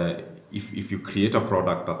 If you create a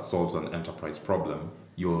product that solves an enterprise problem,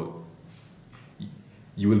 you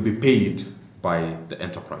will be paid by the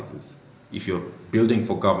enterprises. If you're building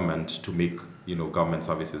for government to make government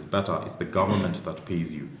services better, it's the government that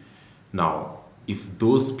pays you. Now, if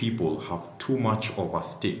those people have too much of a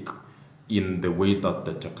stake in the way that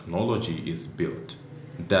the technology is built,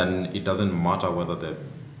 then it doesn't matter whether the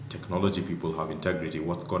technology people have integrity.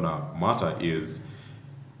 What's gonna matter is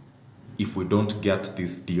if we don't get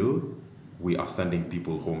this deal, we are sending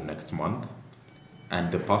people home next month,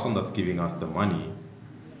 and the person that's giving us the money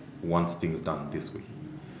wants things done this way.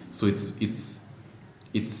 So it's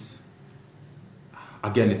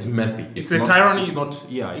again, it's messy. It's a tyranny.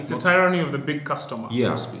 It's a tyranny of the big customer,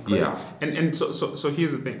 so to speak. Right? Yeah. And so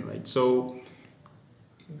here's the thing, right? So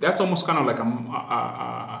that's almost kind of like an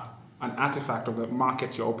artifact of the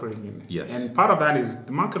market you're operating in. Yes. And part of that is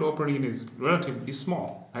the market operating is relatively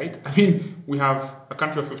small, right? I mean, we have a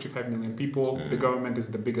country of 55 million people. The government is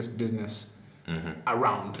the biggest business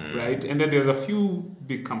around, right? And then there's a few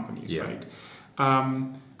big companies, right?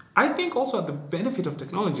 I think also the benefit of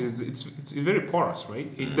technology is it's very porous,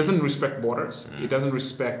 right? It doesn't respect borders. It doesn't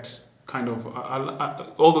respect kind of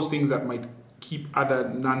all those things that might keep other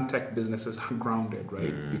non-tech businesses grounded,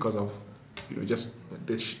 right? Because of just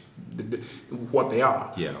what they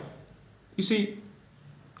are. Yeah. You see,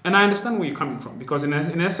 and I understand where you're coming from, because in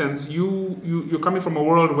essence, you're coming from a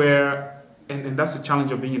world where, and that's the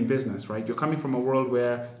challenge of being in business, right? You're coming from a world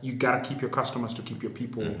where you gotta keep your customers to keep your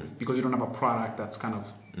people, because you don't have a product that's kind of,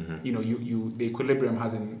 the equilibrium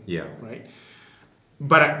hasn't, right?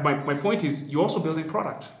 But my point is, you're also building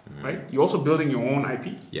product, right? You're also building your own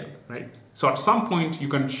IP, right? So at some point, you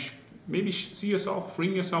can maybe see yourself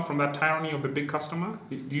freeing yourself from that tyranny of the big customer.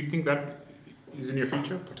 Do you think that is in your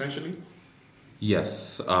future, potentially?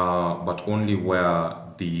 Yes, but only where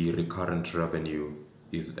the recurrent revenue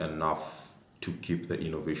is enough to keep the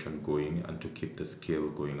innovation going and to keep the scale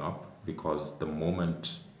going up. Because the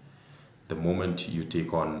moment you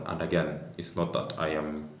take on, and again, it's not that I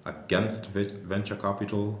am against venture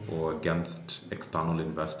capital or against external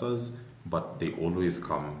investors, but they always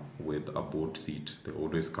come with a board seat. They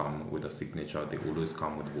always come with a signature. They always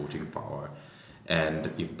come with voting power.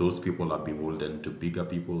 And if those people are beholden to bigger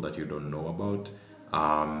people that you don't know about,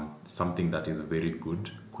 something that is very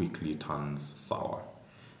good quickly turns sour.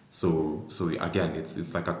 So again,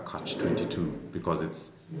 it's like a catch-22, because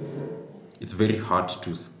it's very hard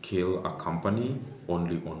to scale a company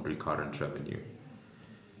only on recurrent revenue.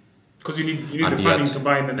 Because you need the funding to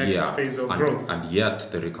buy the next phase of growth. And yet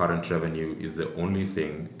the recurrent revenue is the only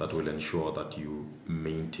thing that will ensure that you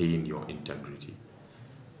maintain your integrity.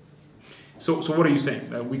 So what are you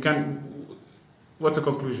saying? What's the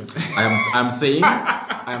conclusion? I'm saying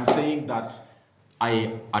that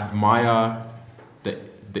I admire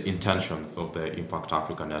the intentions of the Impact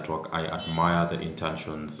Africa Network. I admire the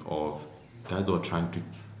intentions of guys who are trying to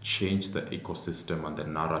change the ecosystem and the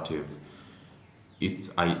narrative.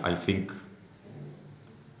 I think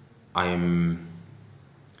I am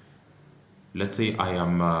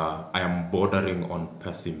bordering on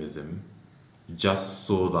pessimism, just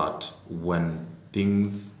so that when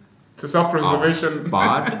things to self-preservation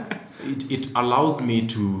bad, it allows me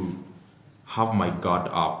to have my guard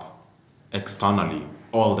up externally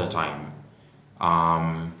all the time.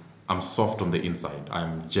 I'm soft on the inside.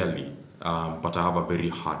 I'm jelly, but I have a very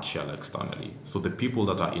hard shell externally. So the people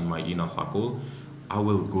that are in my inner circle, I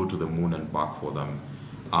will go to the moon and back for them.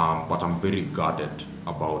 But I'm very guarded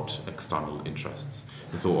about external interests.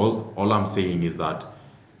 And so all I'm saying is that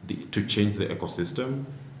to change the ecosystem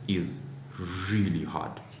is really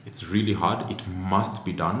hard. It's really hard. It must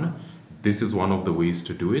be done. This is one of the ways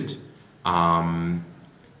to do it.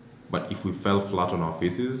 But if we fell flat on our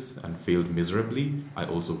faces and failed miserably, I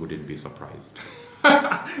also wouldn't be surprised.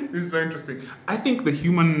 This is so interesting. I think the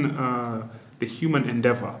human the human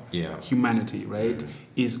endeavor, humanity, right,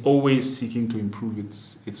 is always seeking to improve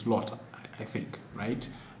its lot, I think, right?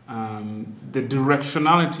 The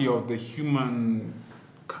directionality of the human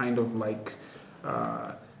kind of like,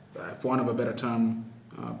 for want of a better term,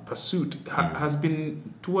 pursuit has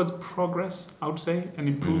been towards progress, I would say, and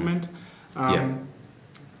improvement.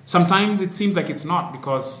 Sometimes it seems like it's not,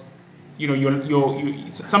 because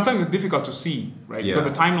sometimes it's difficult to see, right? Because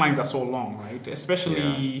the timelines are so long, right?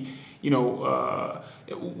 Especially, the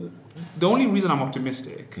only reason I'm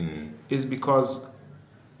optimistic is because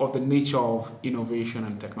of the nature of innovation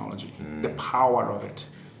and technology, the power of it.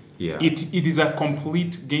 It is a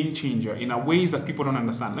complete game changer in a ways that people don't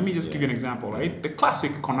understand. Let me just give you an example, right? The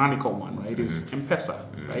classic canonical one, right, is M-Pesa,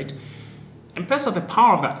 right? M-Pesa, the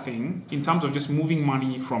power of that thing, in terms of just moving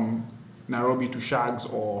money from Nairobi to Shags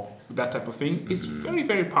or that type of thing, is very,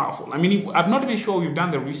 very powerful. I mean, I'm not even sure we've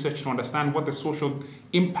done the research to understand what the social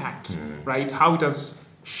impact, right, how it has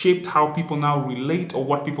shaped how people now relate, or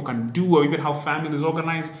what people can do, or even how families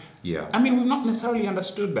organize. I mean, we've not necessarily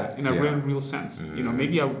understood that in a real sense.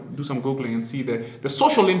 Maybe I'll do some Googling and see the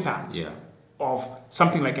social impacts of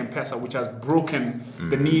something like M-Pesa, which has broken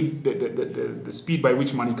the need, the speed by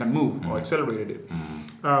which money can move, or accelerated it.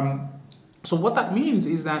 So what that means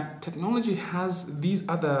is that technology has these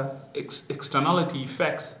other externality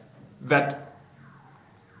effects that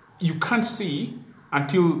you can't see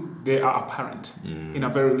until they are apparent in a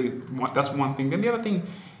that's one thing. Then the other thing,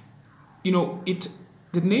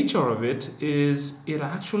 the nature of it is it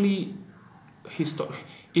actually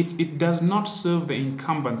it does not serve the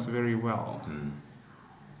incumbents very well.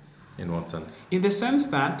 In what sense? In the sense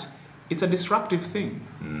that it's a disruptive thing.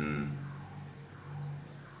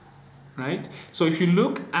 Right? So if you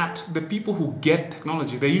look at the people who get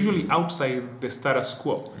technology, they're usually outside the status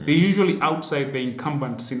quo. They're usually outside the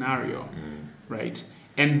incumbent scenario, right?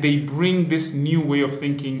 And they bring this new way of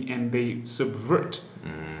thinking and they subvert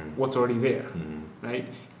what's already there, right?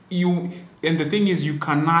 And the thing is, you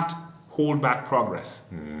cannot hold back progress.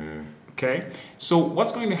 Okay? So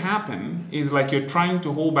what's going to happen is, like, you're trying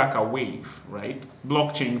to hold back a wave, right?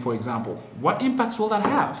 Blockchain, for example. What impacts will that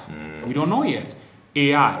have? We don't know yet.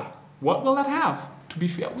 AI. What will that have? To be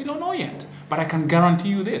fair, we don't know yet. But I can guarantee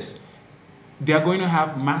you this. They are going to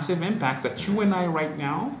have massive impacts that you and I right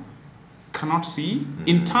now cannot see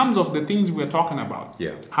in terms of the things we're talking about.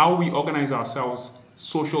 How we organize ourselves,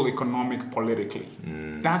 social, economic, politically.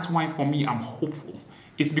 That's why, for me, I'm hopeful.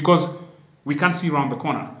 It's because we can't see around the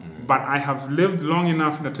corner. But I have lived long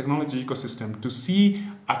enough in the technology ecosystem to see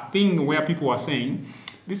a thing where people are saying,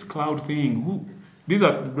 this cloud thing, these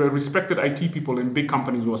are the respected IT people in big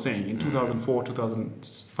companies who are saying in 2004,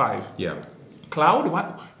 2005. Cloud?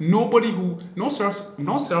 What? No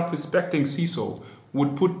self-respecting CISO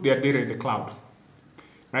would put their data in the cloud,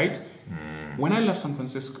 right? When I left San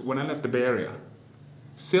Francisco, when I left the Bay Area,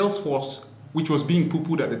 Salesforce, which was being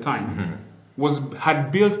poo-pooed at the time,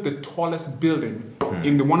 had built the tallest building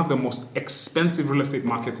in one of the most expensive real estate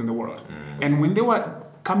markets in the world. And when they were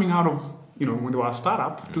coming out of, when they were a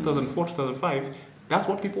startup, 2004, 2005, that's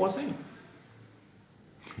what people were saying.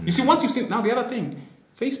 You see, once you've seen, now the other thing,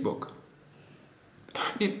 Facebook,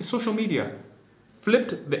 social media,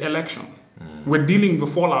 flipped the election. We're dealing with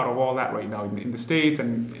the fallout of all that right now in the States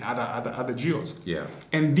and other geos.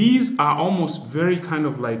 And these are almost very kind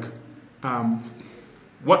of like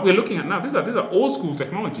what we're looking at now. These are old school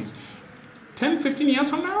technologies. 10, 15 years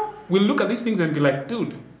from now, we'll look at these things and be like,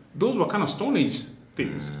 dude, those were kind of Stone Age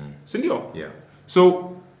things. Sindio? So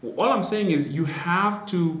all I'm saying is you have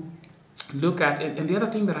to look at, and the other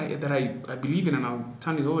thing that I believe in, and I'll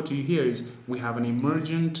turn it over to you here, is we have an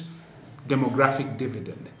emergent demographic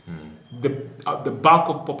dividend. The bulk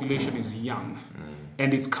of population is young,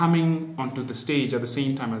 and it's coming onto the stage at the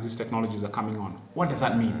same time as these technologies are coming on. What does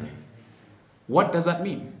that mean? What does that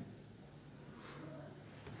mean?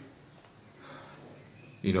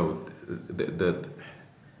 The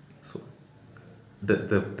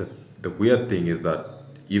weird thing is that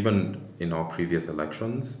even in our previous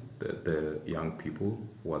elections, the young people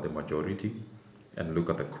were the majority, and look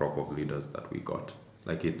at the crop of leaders that we got.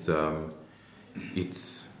 Like it's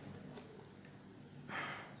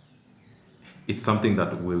something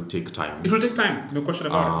that will take time. It will take time, no question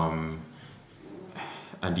about it.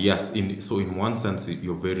 And yes, in one sense,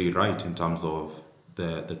 you're very right in terms of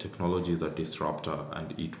the technology is a disruptor,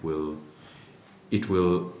 and it will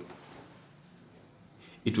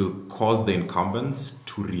cause the incumbents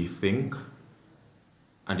to rethink,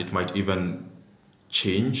 and it might even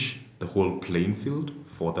change the whole playing field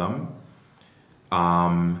for them.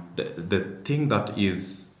 The thing that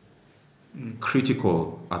is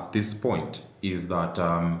critical at this point is that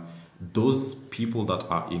those people that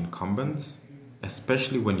are incumbents,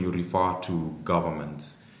 especially when you refer to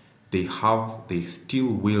governments, they still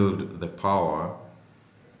wield the power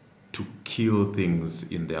to kill things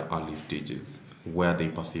in their early stages where they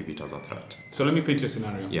perceive it as a threat. So let me paint you a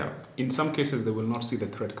scenario. Yeah. In some cases, they will not see the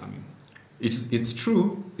threat coming. It's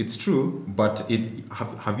true, but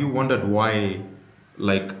have you wondered why,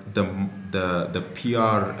 like, the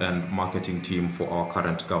PR and marketing team for our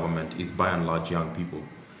current government is by and large young people?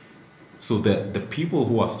 So the people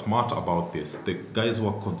who are smart about this, the guys who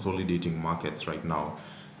are consolidating markets right now,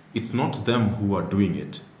 it's not them who are doing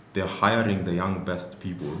it. They're hiring the young best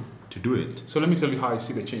people to do it. So let me tell you how I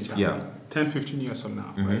see the change happening. Yeah. 10, 15 years from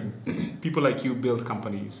now, right? People like you build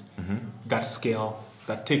companies that scale,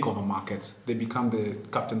 that take over markets. They become the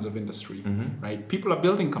captains of industry, right? People are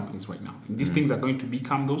building companies right now. And these things are going to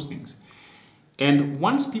become those things. And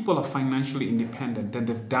once people are financially independent, then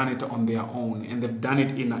they've done it on their own, and they've done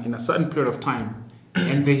it in a certain period of time,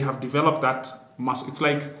 and they have developed that muscle. It's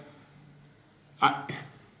like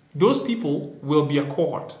those people will be a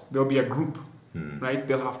cohort. There'll be a group, right?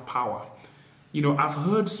 They'll have power. You know, I've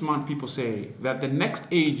heard smart people say that the next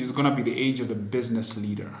age is going to be the age of the business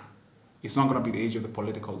leader. It's not going to be the age of the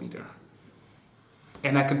political leader.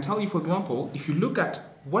 And I can tell you, for example, if you look at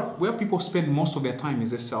where people spend most of their time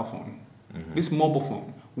is this cell phone, this mobile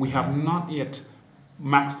phone. We have not yet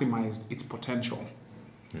maximized its potential,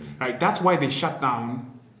 right? That's why they shut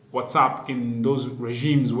down WhatsApp in those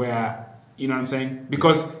regimes where, you know what I'm saying?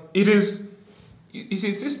 Because it's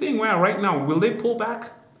this thing where right now, will they pull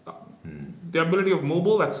back the ability of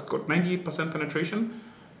mobile that's got 98% penetration?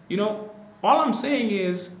 You know, all I'm saying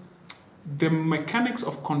is the mechanics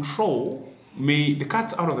of control the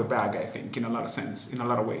cat's out of the bag, I think, in a lot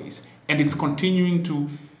of ways. And it's continuing to,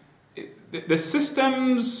 the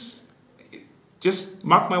systems, just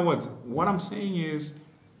mark my words, what I'm saying is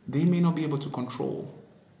they may not be able to control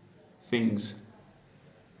things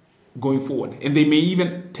going forward. And they may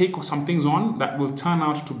even take some things on that will turn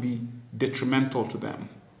out to be detrimental to them.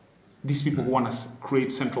 These people who want to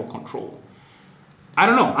create central control. I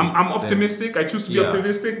don't know. I'm optimistic. I choose to be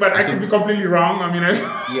optimistic, but I could be completely wrong. I mean, I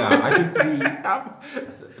think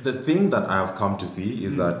the thing that I have come to see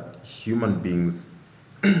is that human beings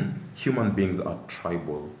are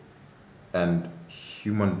tribal, and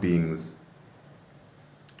human beings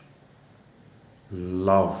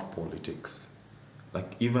love politics.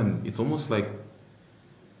 Like, even it's almost like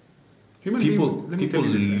people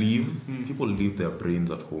leave their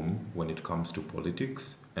brains at home when it comes to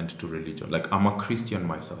politics and to religion. Like, I'm a Christian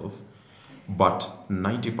myself, but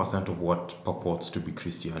 90% of what purports to be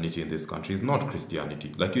Christianity in this country is not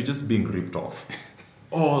Christianity. Like, you're just being ripped off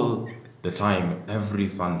all the time, every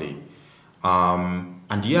Sunday.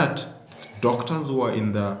 And yet, it's doctors who are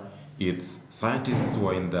in there, it's scientists who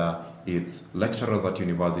are in there, it's lecturers at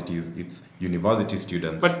universities, it's university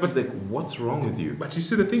students. But like, what's wrong with you? But you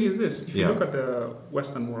see, the thing is this: if you look at the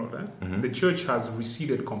Western world, the church has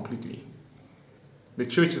receded completely. The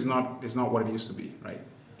church is not what it used to be, right?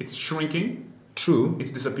 It's shrinking. True. It's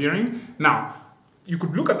disappearing. Now, you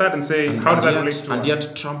could look at that and say, how does that relate to us? And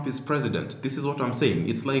yet, Trump is president. This is what I'm saying.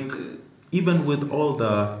 It's like, even with all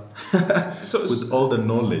the with all the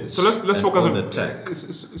knowledge, so let's focus on the tech.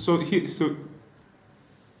 So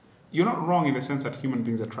you're not wrong in the sense that human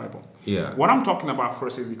beings are tribal. Yeah. What I'm talking about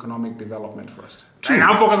first is economic development first. True. And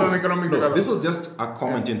I'm focused on economic development. This was just a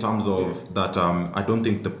comment in terms of that I don't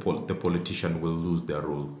think the politician will lose their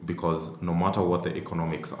role, because no matter what the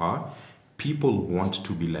economics are, people want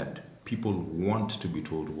to be led. People want to be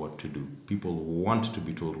told what to do. People want to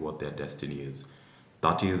be told what their destiny is.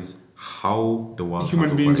 That is how the world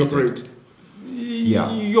human beings operate.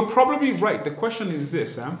 Yeah. You're probably right. The question is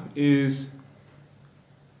this, is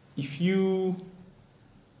if you,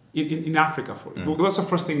 in Africa, what's the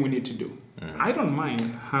first thing we need to do? I don't mind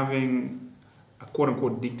having a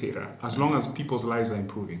quote-unquote dictator as long as people's lives are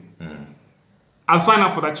improving. I'll sign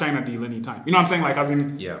up for that China deal anytime. You know what I'm saying? Like, as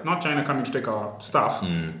in, not China coming to take our stuff.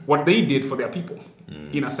 What they did for their people,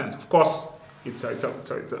 in a sense. Of course, it's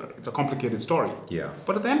a complicated story. Yeah.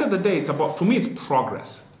 But at the end of the day, it's about, for me, it's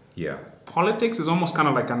progress. Yeah. Politics is almost kind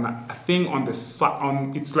of like a thing on the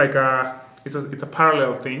side. It's like it's a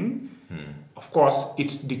parallel thing. Of course,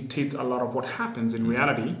 it dictates a lot of what happens in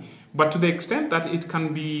reality. But to the extent that it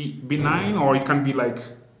can be benign, or it can be like,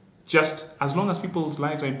 just as long as people's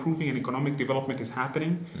lives are improving and economic development is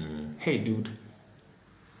happening, hey, dude,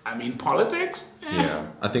 I mean, politics? Yeah.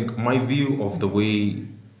 I think my view of the way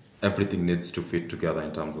everything needs to fit together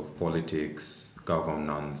in terms of politics,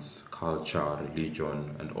 governance, culture,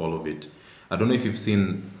 religion, and all of it. I don't know if you've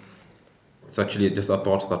seen It's actually just a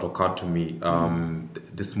thought that occurred to me.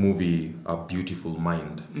 This movie, A Beautiful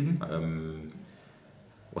Mind.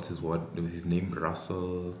 What's his word? His name,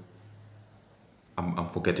 Russell. I'm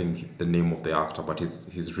forgetting the name of the actor, but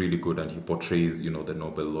he's really good, and he portrays, the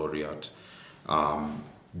Nobel laureate,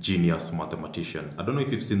 genius mathematician. I don't know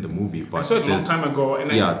if you've seen the movie, but I saw it a long time ago,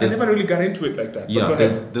 and I never really got into it like that. Yeah,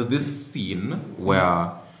 there's this scene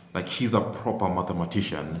where like he's a proper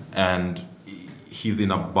mathematician, and he's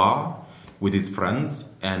in a bar with his friends,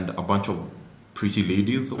 and a bunch of pretty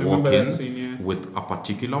ladies walk in with a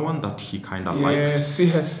particular one that he kind of liked.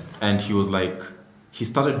 Yes. And he was like, he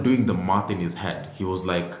started doing the math in his head. He was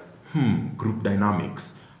like, group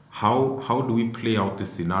dynamics. How do we play out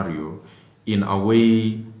this scenario in a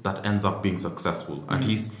way that ends up being successful? And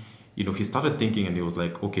he started thinking, and he was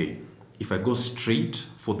like, okay, if I go straight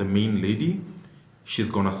for the main lady, she's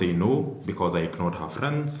gonna say no because I ignored her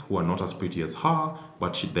friends who are not as pretty as her,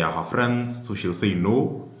 but they are her friends, so she'll say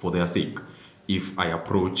no for their sake. If I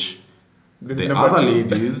approach the other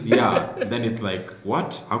ladies, then it's like,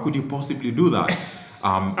 what? How could you possibly do that?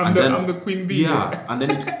 I'm the queen bee. Yeah, and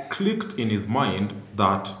then it clicked in his mind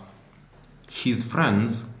that his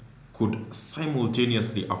friends could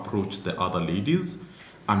simultaneously approach the other ladies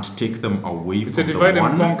and take them away from the one. It's a divide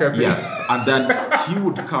and conquer thing. Yes, and then he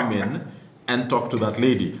would come in and talk to that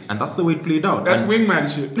lady, and that's the way it played out. That's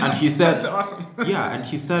wingmanship. And he said, that's awesome. Yeah, and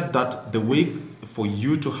he said that the way for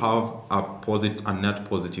you to have a net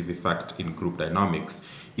positive effect in group dynamics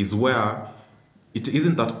is where it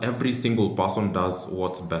isn't that every single person does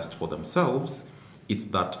what's best for themselves. It's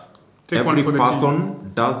that every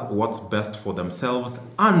person does what's best for themselves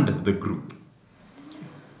and the group.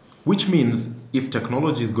 Which means if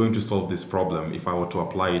technology is going to solve this problem, if I were to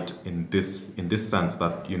apply it in this sense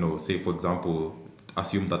that, say for example,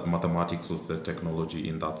 assume that mathematics was the technology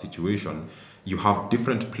in that situation, you have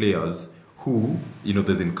different players who,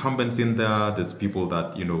 there's incumbents in there's people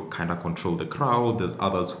that, kind of control the crowd, there's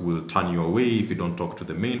others who will turn you away if you don't talk to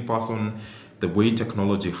the main person. The way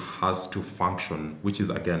technology has to function, which is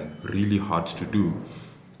again really hard to do,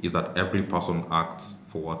 is that every person acts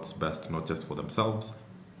for what's best, not just for themselves,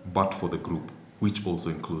 but for the group, which also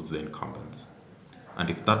includes the incumbents. And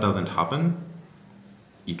if that doesn't happen,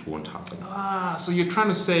 it won't happen. So you're trying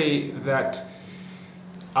to say that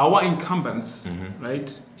our incumbents,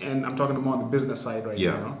 right, and I'm talking more on the business side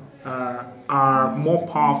now, are more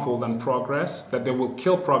powerful than progress, that they will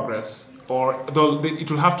kill progress, or it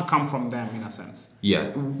will have to come from them in a sense?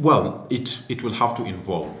 Yeah, well, it will have to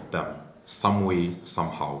involve them some way,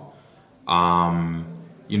 somehow.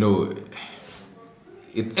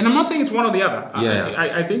 It's, and I'm not saying it's one or the other. Yeah.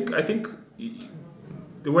 I think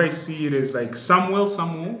the way I see it is like some will,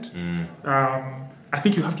 some won't. I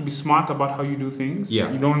think you have to be smart about how you do things. Yeah.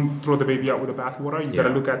 You don't throw the baby out with the bathwater. You got to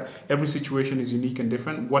look at every situation is unique and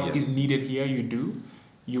different. What is needed here, you do.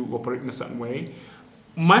 You operate in a certain way.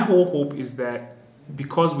 My whole hope is that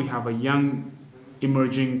because we have a young,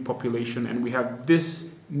 emerging population, and we have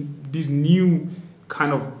these new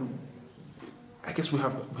kind of, I guess we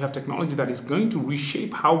have technology that is going to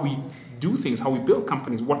reshape how we do things, how we build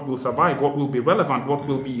companies, what will survive, what will be relevant, what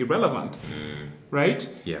will be irrelevant, right?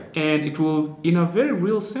 Yeah. And it will, in a very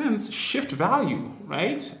real sense, shift value,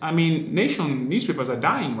 right? I mean, newspapers are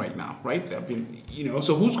dying right now, right? They've been,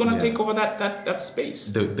 so who's going to take over that space?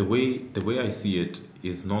 The way I see it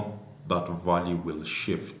is not that value will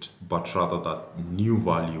shift, but rather that new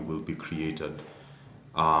value will be created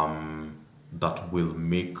that will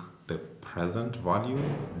make the present value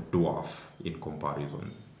dwarf in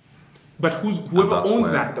comparison. But whoever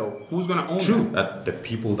owns that though? Who's going to own that? The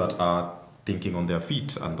people that are thinking on their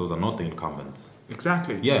feet, and those are not the incumbents.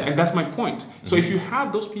 Exactly. Yeah. And that's my point. So if you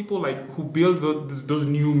have those people who build those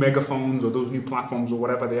new megaphones or those new platforms or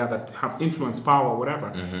whatever they are that have influence, power, or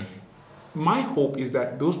whatever, my hope is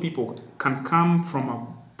that those people can come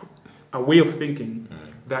from a way of thinking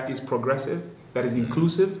that is progressive, that is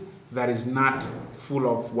inclusive, that is not full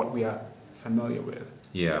of what we are familiar with.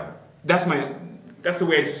 Yeah. That's the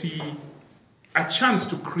way I see a chance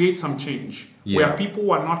to create some change, where people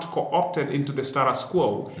are not co-opted into the status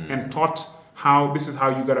quo and taught this is how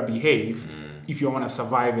you gotta behave if you want to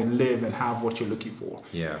survive and live and have what you're looking for.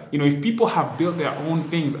 Yeah. If people have built their own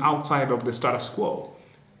things outside of the status quo,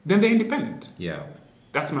 then they're independent. Yeah.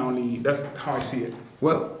 That's how I see it.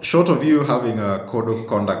 Well, short of you having a code of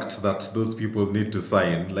conduct that those people need to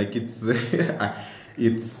sign, like it's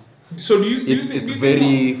So do you think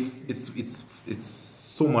it's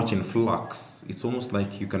so much in flux. It's almost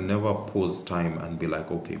like you can never pause time and be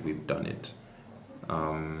like, okay, we've done it.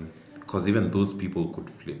 Because even those people could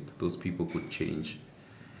flip. Those people could change.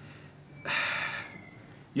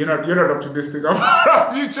 You're not optimistic about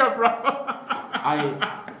our future, bro.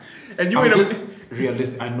 And I'm just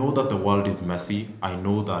realistic. I know that the world is messy. I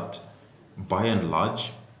know that by and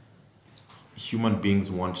large, human beings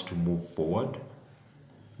want to move forward.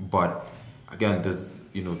 But again, there's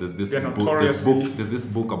this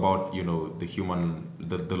book about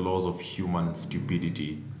the laws of human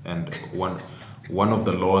stupidity, and one of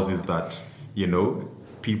the laws is that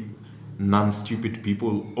non-stupid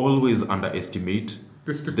people always underestimate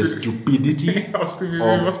the stupidity of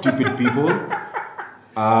stupid people.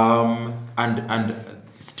 And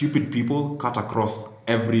stupid people cut across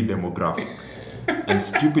every demographic, and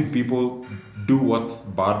stupid people do what's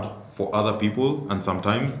bad for other people and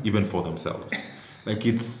sometimes even for themselves. Like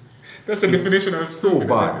that's the definition of so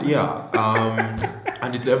bad. Yeah.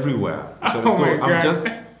 And it's everywhere. I'm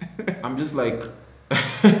just like,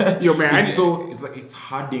 yo man, it's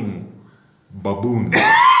herding baboons.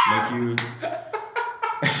 Like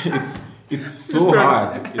it's so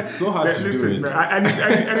hard. It's so hard to do it. Man, I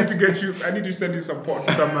need to get you. I need to send you some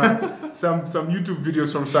YouTube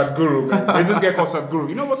videos from Sadhguru. Man. There's this guy called Sadhguru.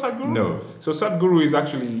 You know what Sadhguru? No. So Sadhguru is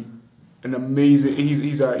actually an amazing.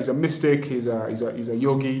 He's a mystic. He's a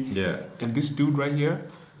yogi. Yeah. And this dude right here,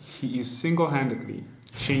 he is single-handedly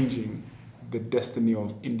changing the destiny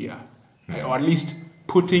of India, right? Or at least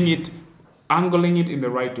angling it in the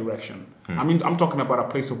right direction. I mean, I'm talking about a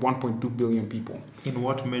place of 1.2 billion people. In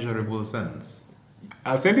what measurable sense?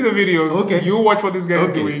 I'll send you the videos. Okay. You watch what this guy is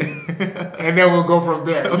doing, and then we'll go from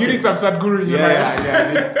there. Okay. You need some Sadhguru in your life.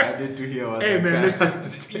 I need to hear what hey man, listen,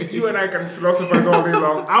 you and I can philosophize all day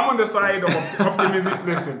long. I'm on the side of optimism.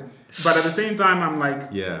 Listen, but at the same time, I'm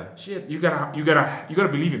like, shit, you gotta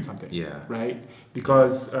believe in something. Yeah. Right?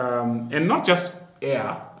 Because and not just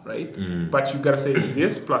air, right? But you gotta say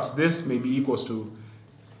this plus this maybe equals to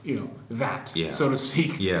that, so to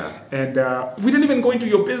speak. Yeah. And we didn't even go into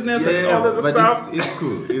your business and all that stuff. It's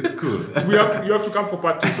cool. It's cool. You have to come for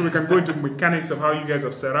part 2 so we can go into mechanics of how you guys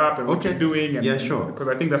have set up and what you're doing. And, sure. Because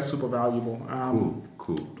I think that's super valuable.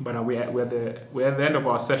 Cool. But we're at the end of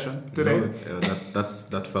our session today. No,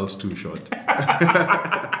 that felt too short.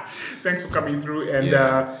 Thanks for coming through. And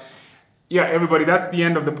everybody, that's the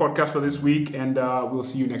end of the podcast for this week. And we'll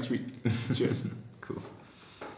see you next week. Cheers.